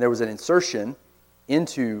 And there was an insertion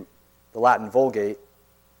into the Latin Vulgate.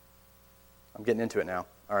 I'm getting into it now,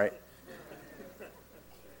 all right?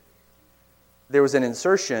 There was an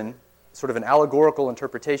insertion, sort of an allegorical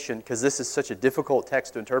interpretation, because this is such a difficult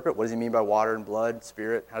text to interpret. What does he mean by water and blood,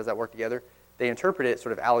 spirit? How does that work together? They interpret it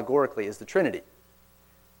sort of allegorically as the Trinity.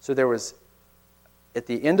 So there was, at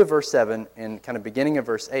the end of verse 7 and kind of beginning of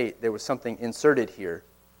verse 8, there was something inserted here,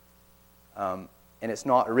 and it's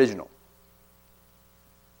not original.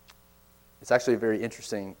 It's actually a very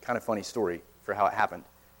interesting, kind of funny story for how it happened.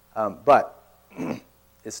 But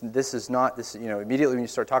immediately when you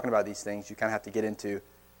start talking about these things, you kind of have to get into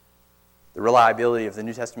the reliability of the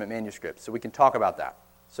New Testament manuscripts. So we can talk about that.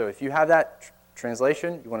 So if you have that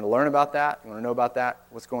translation, you want to learn about that, you want to know about that,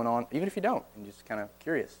 what's going on, even if you don't, and you're just kind of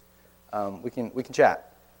curious, we can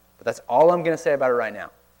chat. But that's all I'm going to say about it right now.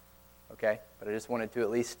 Okay? But I just wanted to at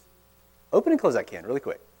least open and close that can really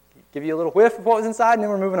quick. Give you a little whiff of what was inside, and then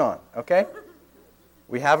we're moving on. Okay?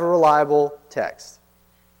 We have a reliable text.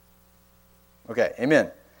 Okay,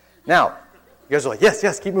 amen. Now, you guys are like,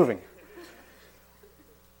 yes, keep moving.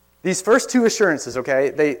 These first 2 assurances, okay,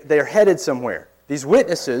 they are headed somewhere. These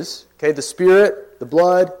witnesses, okay, the Spirit, the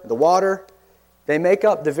blood, the water, they make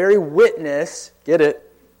up the very witness, get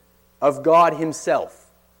it, of God Himself.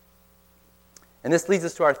 And this leads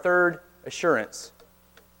us to our third assurance.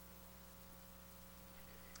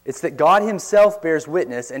 It's that God Himself bears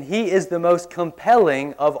witness, and He is the most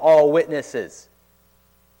compelling of all witnesses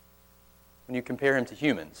when you compare Him to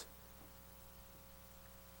humans.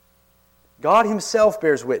 God Himself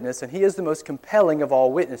bears witness, and He is the most compelling of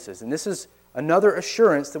all witnesses. And this is another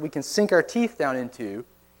assurance that we can sink our teeth down into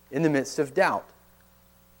in the midst of doubt.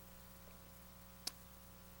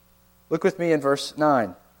 Look with me in verse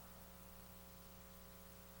 9.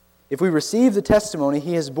 If we receive the testimony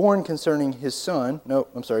He has borne concerning His Son,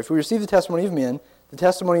 if we receive the testimony of men, the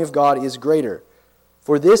testimony of God is greater.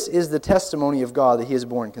 For this is the testimony of God that He has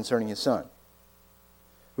borne concerning His Son.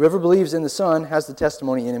 Whoever believes in the Son has the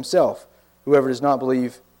testimony in himself. Whoever does not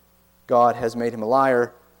believe, God has made him a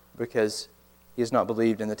liar, because he has not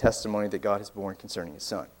believed in the testimony that God has borne concerning His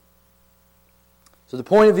Son. So the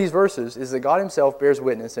point of these verses is that God Himself bears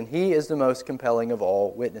witness, and He is the most compelling of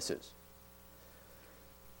all witnesses.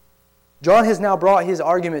 John has now brought his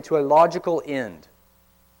argument to a logical end.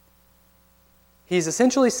 he's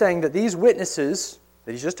essentially saying that these witnesses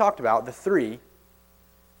that he's just talked about, the three,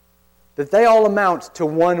 that they all amount to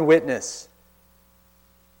one witness.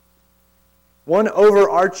 One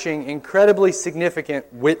overarching, incredibly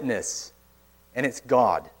significant witness, and it's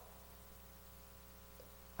God.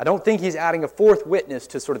 I don't think he's adding a fourth witness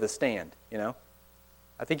to sort of the stand, you know?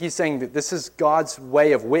 I think he's saying that this is God's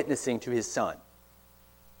way of witnessing to his Son.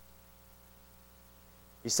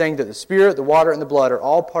 He's saying that the Spirit, the water, and the blood are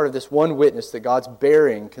all part of this one witness that God's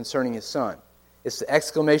bearing concerning his Son. It's the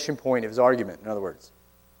exclamation point of his argument, in other words.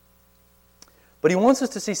 But he wants us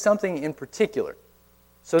to see something in particular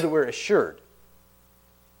so that we're assured.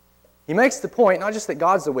 He makes the point, not just that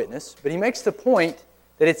God's the witness, but he makes the point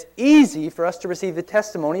that it's easy for us to receive the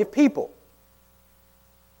testimony of people.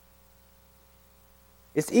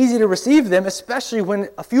 It's easy to receive them, especially when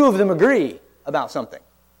a few of them agree about something.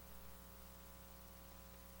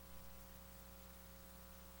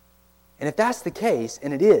 And if that's the case,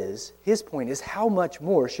 and it is, his point is, how much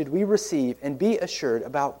more should we receive and be assured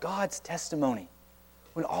about God's testimony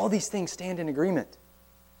when all these things stand in agreement?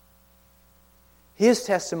 His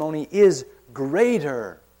testimony is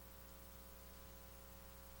greater.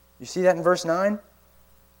 You see that in verse 9?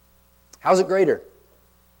 How's it greater?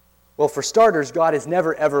 Well, for starters, God has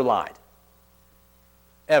never, ever lied.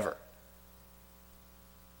 Ever.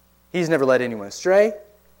 He's never led anyone astray.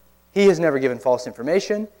 He has never given false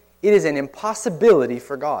information. It is an impossibility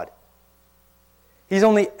for God. He's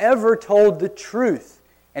only ever told the truth.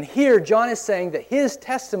 And here, John is saying that his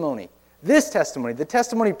testimony, this testimony, the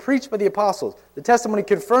testimony preached by the apostles, the testimony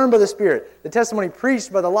confirmed by the Spirit, the testimony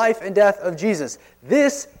preached by the life and death of Jesus,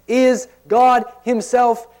 this is God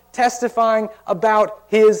himself testifying about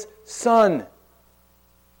his Son.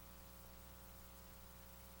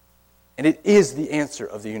 And it is the answer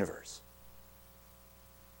of the universe.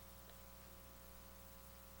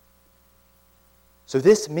 So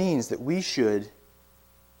this means that we should,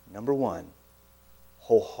 number one,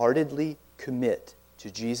 wholeheartedly commit to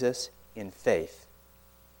Jesus in faith,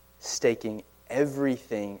 staking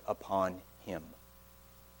everything upon him.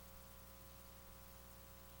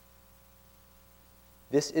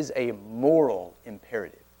 This is a moral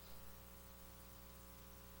imperative.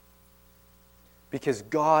 Because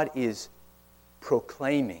God is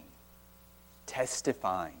proclaiming,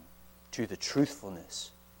 testifying to the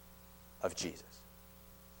truthfulness of Jesus.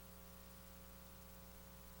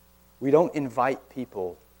 We don't invite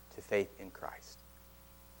people to faith in Christ.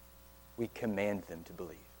 We command them to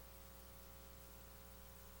believe.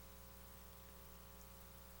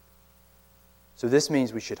 So this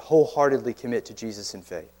means we should wholeheartedly commit to Jesus in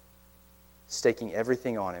faith, staking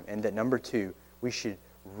everything on him. And that number two, we should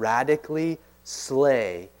radically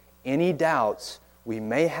slay any doubts we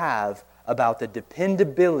may have about the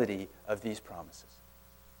dependability of these promises.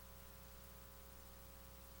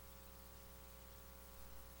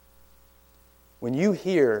 When you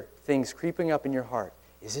hear things creeping up in your heart,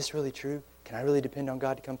 is this really true? Can I really depend on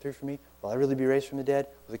God to come through for me? Will I really be raised from the dead?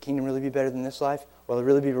 Will the kingdom really be better than this life? Will I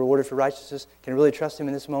really be rewarded for righteousness? Can I really trust him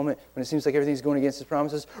in this moment when it seems like everything's going against his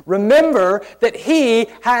promises? Remember that he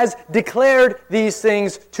has declared these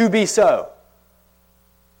things to be so.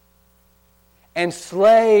 And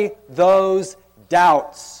slay those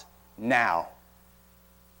doubts now.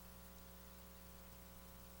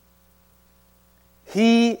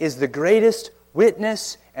 He is the greatest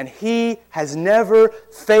witness, and he has never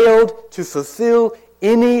failed to fulfill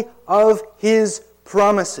any of his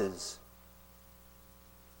promises.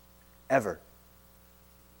 Ever.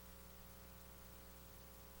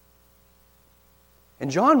 And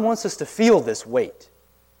John wants us to feel this weight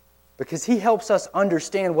because he helps us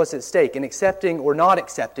understand what's at stake in accepting or not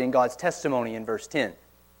accepting God's testimony in verse 10.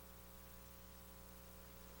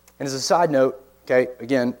 And as a side note, okay,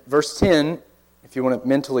 again, verse 10, if you want to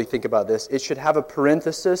mentally think about this, it should have a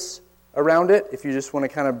parenthesis around it, if you just want to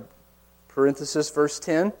kind of parenthesis verse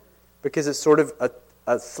 10, because it's sort of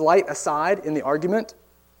a slight aside in the argument.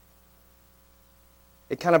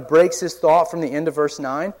 It kind of breaks his thought from the end of verse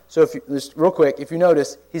 9. So if you, just real quick, if you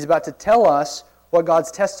notice, he's about to tell us what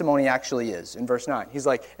God's testimony actually is in verse 9. He's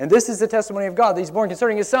like, and this is the testimony of God that he's born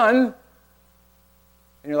concerning his Son. And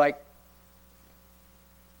you're like,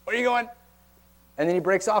 where are you going? And then he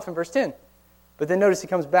breaks off in verse 10. But then notice he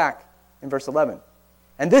comes back in verse 11.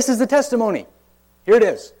 And this is the testimony. Here it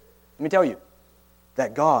is. Let me tell you.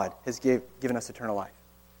 That God has given us eternal life.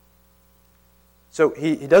 So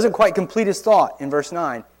he doesn't quite complete his thought in verse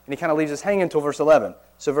 9. And he kind of leaves us hanging until verse 11.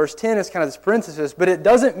 So verse 10 is kind of this parenthesis. But it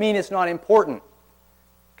doesn't mean it's not important.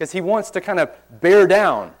 Because he wants to kind of bear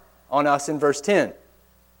down on us in verse 10.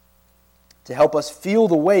 To help us feel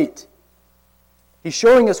the weight He's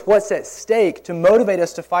showing us what's at stake to motivate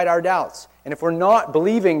us to fight our doubts. And if we're not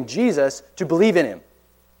believing Jesus, to believe in Him.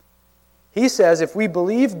 He says if we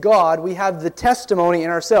believe God, we have the testimony in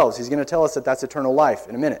ourselves. He's going to tell us that that's eternal life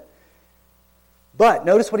in a minute. But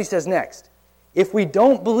notice what he says next. If we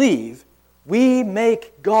don't believe, we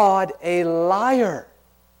make God a liar.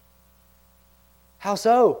 How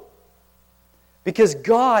so? Because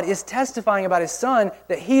God is testifying about His Son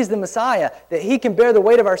that He's the Messiah, that He can bear the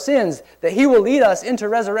weight of our sins, that He will lead us into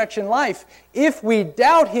resurrection life. If we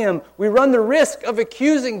doubt Him, we run the risk of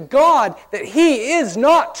accusing God that He is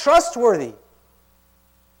not trustworthy.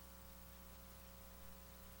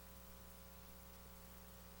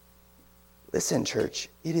 Listen, church,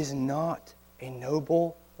 it is not a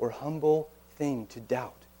noble or humble thing to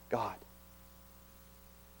doubt God.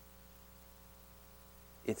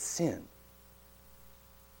 It's sin.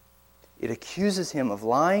 It accuses Him of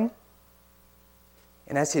lying,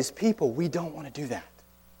 and as His people, we don't want to do that.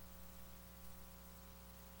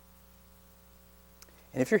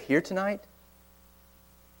 And if you're here tonight,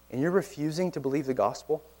 and you're refusing to believe the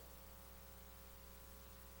gospel,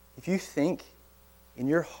 if you think in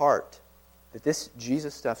your heart that this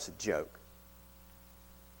Jesus stuff's a joke,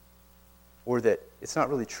 or that it's not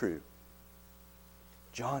really true,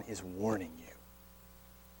 John is warning you.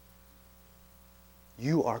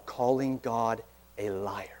 You are calling God a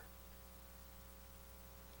liar.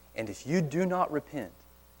 And if you do not repent,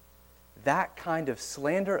 that kind of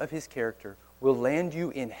slander of His character will land you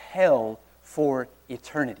in hell for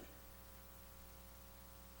eternity.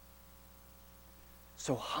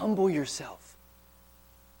 So humble yourself.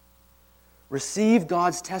 Receive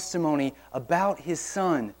God's testimony about His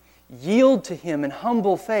Son. Yield to Him in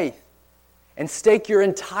humble faith. And stake your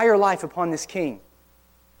entire life upon this King.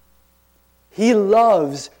 He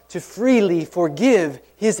loves to freely forgive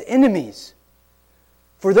His enemies.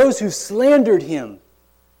 For those who slandered Him,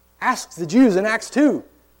 ask the Jews in Acts 2.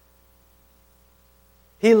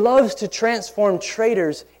 He loves to transform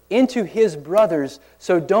traitors into His brothers,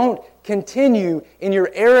 so don't continue in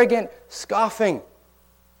your arrogant scoffing.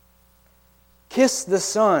 Kiss the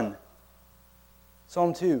Son.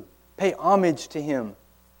 Psalm 2. Pay homage to Him,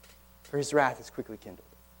 for His wrath is quickly kindled.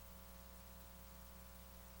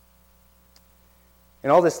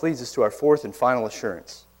 And all this leads us to our fourth and final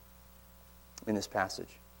assurance in this passage.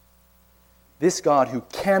 This God who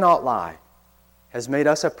cannot lie has made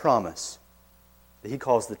us a promise that He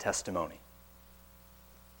calls the testimony.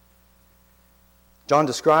 John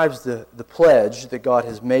describes the pledge that God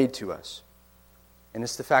has made to us. And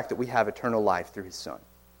it's the fact that we have eternal life through His Son.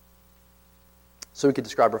 So we could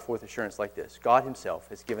describe our fourth assurance like this. God Himself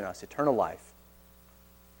has given us eternal life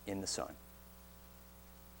in the Son.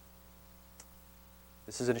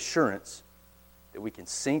 This is an assurance that we can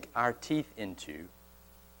sink our teeth into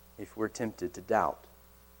if we're tempted to doubt.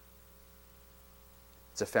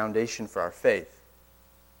 It's a foundation for our faith.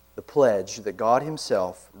 The pledge that God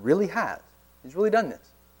Himself really has. He's really done this.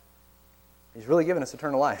 He's really given us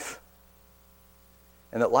eternal life.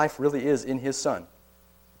 And that life really is in His Son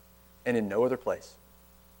and in no other place.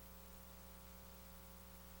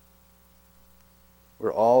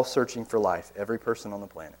 We're all searching for life, every person on the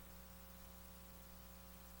planet.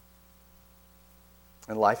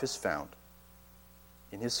 And life is found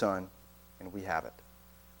in His Son, and we have it.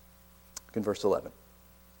 Look in verse 11.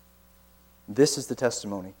 This is the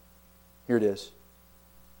testimony. Here it is.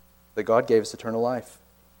 That God gave us eternal life.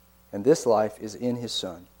 And this life is in His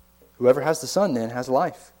Son. Whoever has the Son then has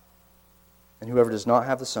life. And whoever does not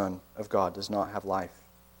have the Son of God does not have life.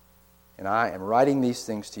 And I am writing these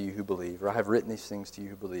things to you who believe, or I have written these things to you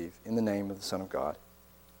who believe, in the name of the Son of God,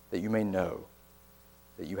 that you may know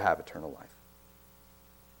that you have eternal life.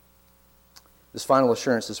 This final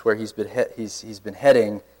assurance is where he's been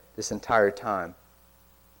heading this entire time.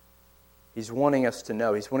 He's wanting us to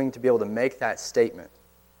know, He's wanting to be able to make that statement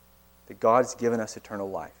that God's given us eternal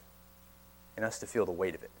life and us to feel the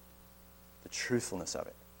weight of it, the truthfulness of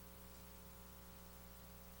it.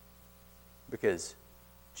 Because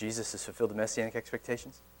Jesus has fulfilled the messianic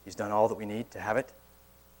expectations. He's done all that we need to have it.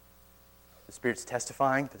 The Spirit's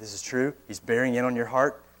testifying that this is true. He's bearing in on your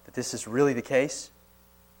heart that this is really the case.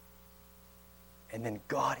 And then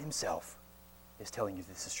God Himself is telling you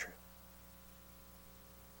this is true.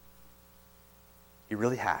 He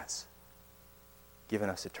really has given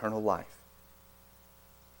us eternal life.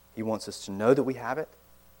 He wants us to know that we have it.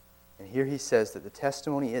 And here He says that the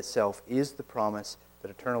testimony itself is the promise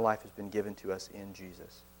that eternal life has been given to us in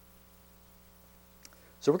Jesus.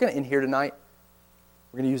 So we're going to end here tonight.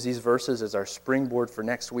 We're going to use these verses as our springboard for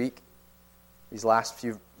next week. These last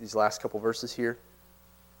couple verses here.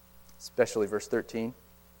 Especially verse 13.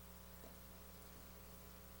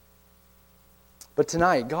 But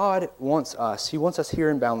tonight, God wants us, He wants us here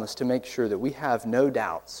in Boundless to make sure that we have no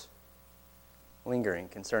doubts lingering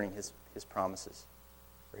concerning His promises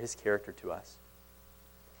or His character to us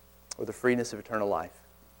or the freeness of eternal life.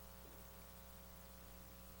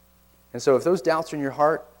 And so if those doubts are in your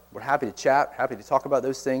heart, we're happy to chat, happy to talk about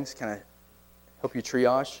those things, kind of help you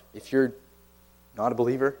triage. If you're not a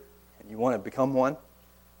believer and you want to become one,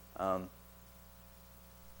 we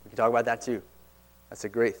can talk about that too. That's a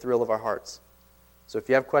great thrill of our hearts. So if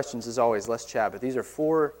you have questions, as always, let's chat. But these are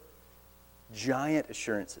 4 giant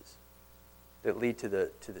assurances that lead to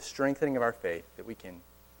the strengthening of our faith that we can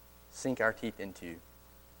sink our teeth into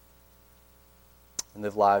and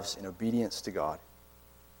live lives in obedience to God.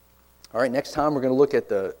 All right, next time we're going to look at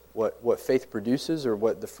what faith produces, or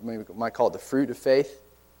what we might call it the fruit of faith.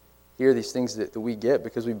 Here are these things that we get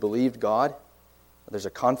because we believed God. There's a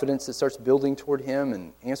confidence that starts building toward Him,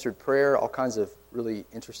 and answered prayer, all kinds of really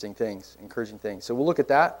interesting things, encouraging things. So we'll look at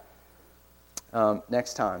that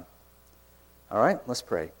next time. All right, let's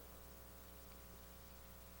pray.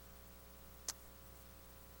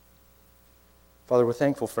 Father, we're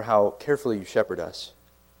thankful for how carefully You shepherd us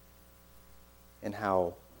and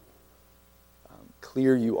how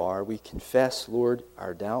clear You are. We confess, Lord,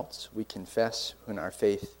 our doubts. We confess when our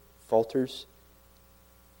faith falters.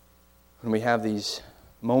 When we have these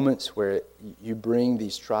moments where You bring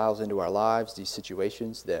these trials into our lives, these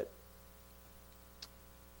situations that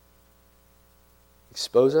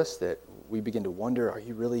expose us, that we begin to wonder, are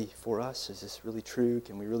You really for us? Is this really true?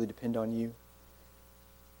 Can we really depend on You?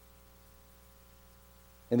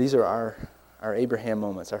 And these are our Abraham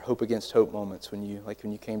moments, our hope against hope moments, when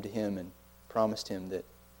you came to him and promised him that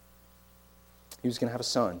he was going to have a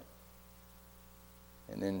son.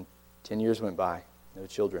 And then 10 years went by, no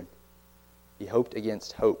children. He hoped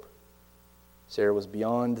against hope. Sarah was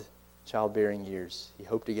beyond childbearing years. He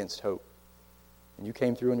hoped against hope. And You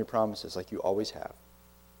came through on Your promises like You always have.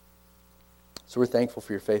 So we're thankful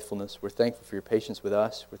for Your faithfulness. We're thankful for Your patience with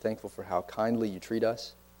us. We're thankful for how kindly You treat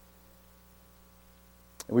us.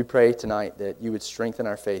 And we pray tonight that You would strengthen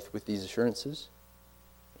our faith with these assurances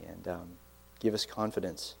and give us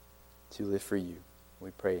confidence to live for You.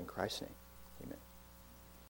 We pray in Christ's name.